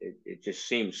 it just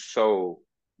seems so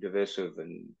divisive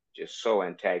and just so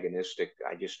antagonistic.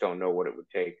 I just don't know what it would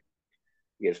take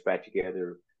to get us back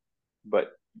together.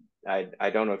 But I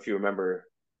don't know if you remember.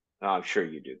 I'm sure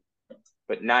you do.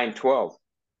 But 9/12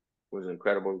 was an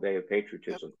incredible day of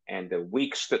patriotism, and the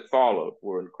weeks that followed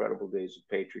were incredible days of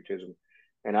patriotism.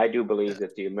 And I do believe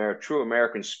that the true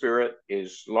American spirit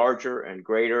is larger and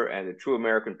greater, and the true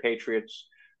American patriots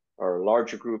are a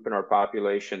larger group in our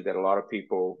population that a lot of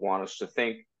people want us to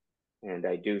think. And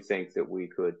I do think that we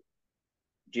could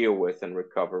deal with and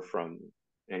recover from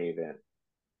any event.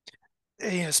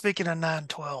 Speaking of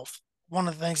 9/12, one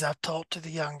of the things I've talked to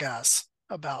the young guys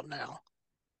about now,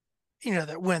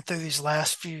 that went through these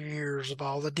last few years of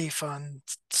all the defund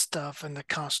stuff and the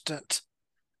constant,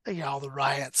 all the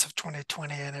riots of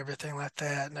 2020 and everything like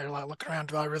that. And they're like looking around,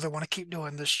 do I really want to keep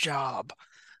doing this job?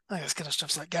 Like this kind of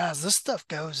stuff's like, guys, this stuff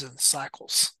goes in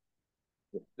cycles.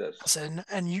 I said,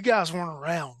 and you guys weren't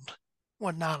around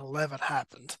when 9/11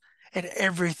 happened and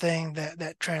everything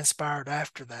that transpired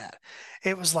after that.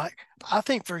 It was like, I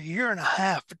think for a year and a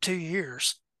half, for 2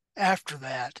 years after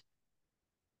that,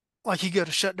 like you go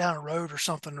to shut down a road or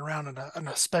something around in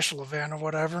a special event or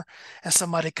whatever, and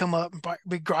somebody come up and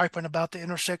be griping about the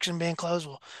intersection being closed.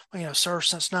 Well, sir,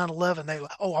 since 9/11, they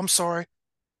like, oh, I'm sorry.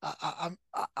 I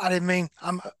didn't mean,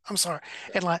 I'm sorry.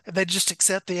 And like, they just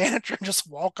accept the answer and just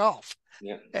walk off.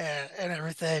 Yeah. And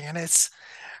everything. And it's,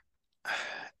 I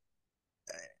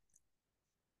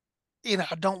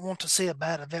don't want to see a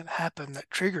bad event happen that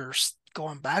triggers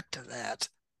going back to that.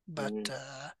 But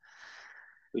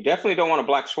we definitely don't want a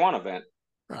black swan event.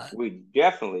 Right. We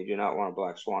definitely do not want a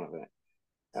black swan event.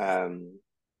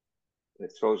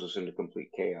 It throws us into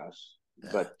complete chaos.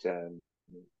 Yeah. But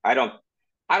I don't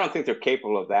think they're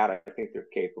capable of that. I think they're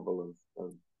capable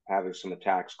of having some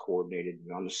attacks coordinated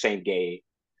on the same day.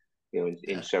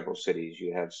 In several cities,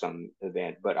 you have some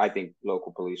event, but I think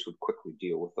local police would quickly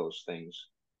deal with those things.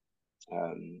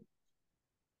 The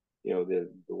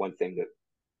one thing that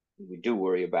we do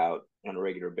worry about on a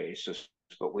regular basis,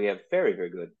 but we have very,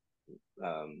 very good.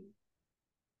 Well,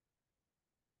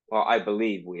 I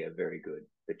believe we have very good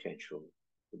potential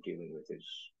for dealing with is,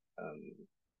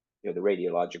 the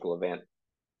radiological event,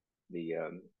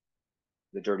 the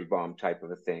dirty bomb type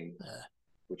of a thing.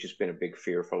 Which has been a big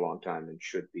fear for a long time and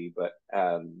should be, but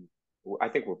I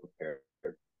think we're prepared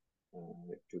to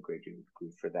a great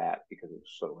degree for that because it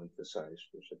was so emphasized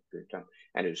for such a period of time,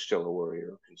 and it's still a worry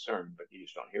or a concern, but you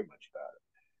just don't hear much about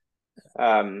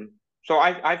it. So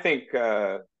I think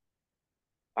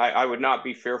I would not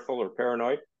be fearful or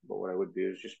paranoid, but what I would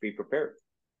do is just be prepared,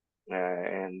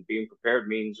 and being prepared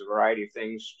means a variety of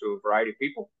things to a variety of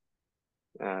people.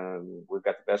 We've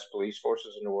got the best police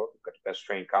forces in the world. We've got the best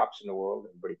trained cops in the world.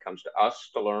 Everybody comes to us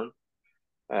to learn.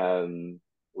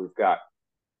 We've got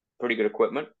pretty good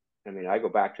equipment. I mean, I go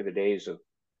back to the days of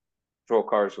patrol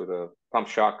cars with a pump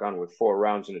shotgun with 4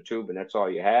 rounds in a tube, and that's all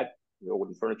you had. No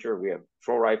wooden furniture. We have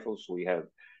patrol rifles. We have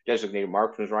designated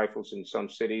marksman's rifles in some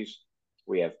cities.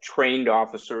 We have trained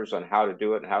officers on how to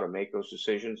do it and how to make those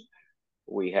decisions.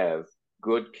 We have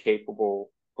good,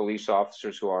 capable police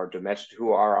officers who are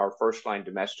our first line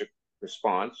domestic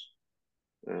response,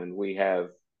 and we have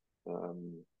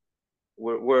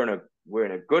we're in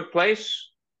a good place,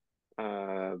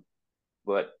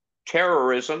 but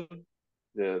terrorism,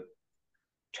 the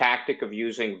tactic of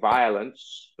using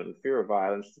violence and fear of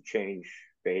violence to change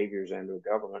behaviors and the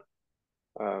government,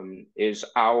 is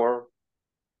our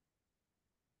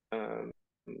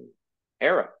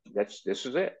era. This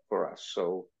is it for us.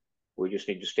 So we just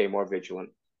need to stay more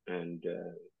vigilant and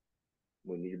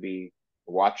We need to be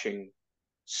watching,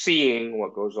 seeing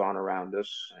what goes on around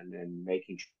us, and then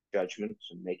making judgments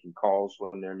and making calls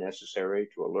when they're necessary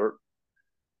to alert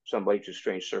somebody to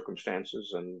strange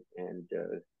circumstances. And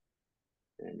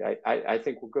I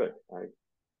think we're good. I'm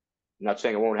not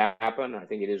saying it won't happen. I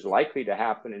think it is likely to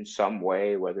happen in some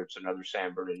way, whether it's another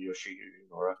San Bernardino shooting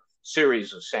or a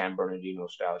series of San Bernardino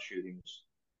style shootings,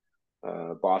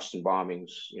 Boston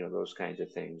bombings, those kinds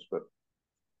of things. But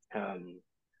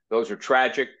those are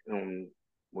tragic, and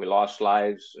we lost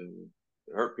lives and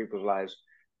hurt people's lives,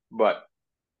 but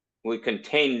we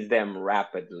contained them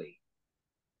rapidly,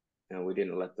 and we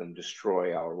didn't let them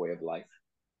destroy our way of life.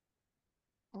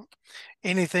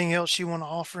 Anything else you want to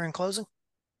offer in closing?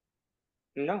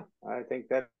 No, I think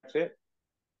that's it.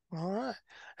 All right.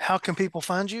 How can people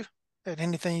find you at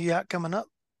anything you got coming up?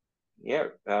 Yeah.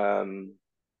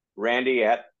 Randy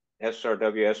at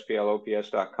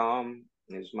srwsplops.com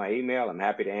is my email. I'm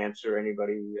happy to answer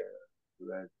anybody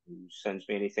who sends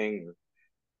me anything.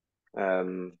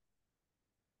 And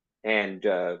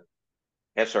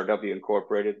SRW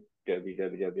Incorporated,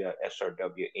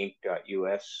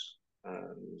 www.srwinc.us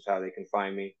is how they can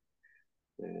find me.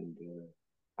 And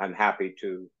I'm happy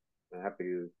to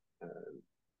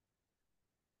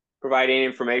provide any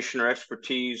information or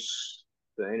expertise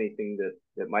to anything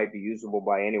that might be usable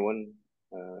by anyone.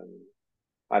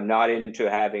 I'm not into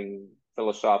having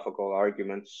philosophical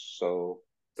arguments, so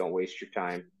don't waste your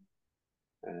time.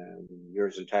 You're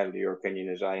as entitled to your opinion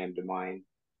as I am to mine.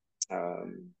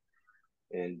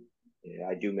 And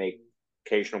I do make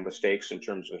occasional mistakes in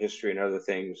terms of history and other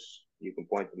things. You can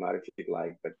point them out if you'd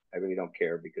like, but I really don't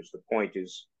care, because the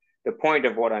point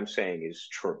of what I'm saying is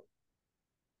true.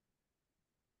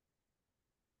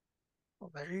 Well,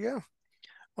 there you go.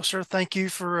 Well, sir, thank you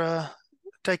for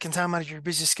taking time out of your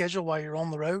busy schedule while you're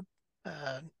on the road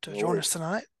to join us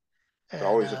tonight. It's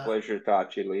always a pleasure to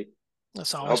talk to you, Lee.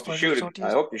 It's always a pleasure to talk to you.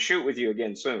 I hope to shoot with you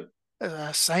again soon.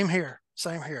 Same here.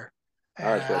 Same here. All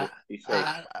right, buddy. Be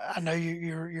safe. I know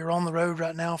you're on the road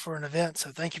right now for an event,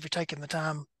 so thank you for taking the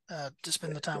time to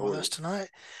spend the time with us tonight.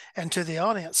 And to the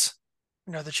audience,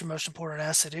 know that your most important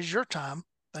asset is your time.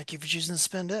 Thank you for choosing to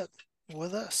spend it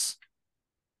with us.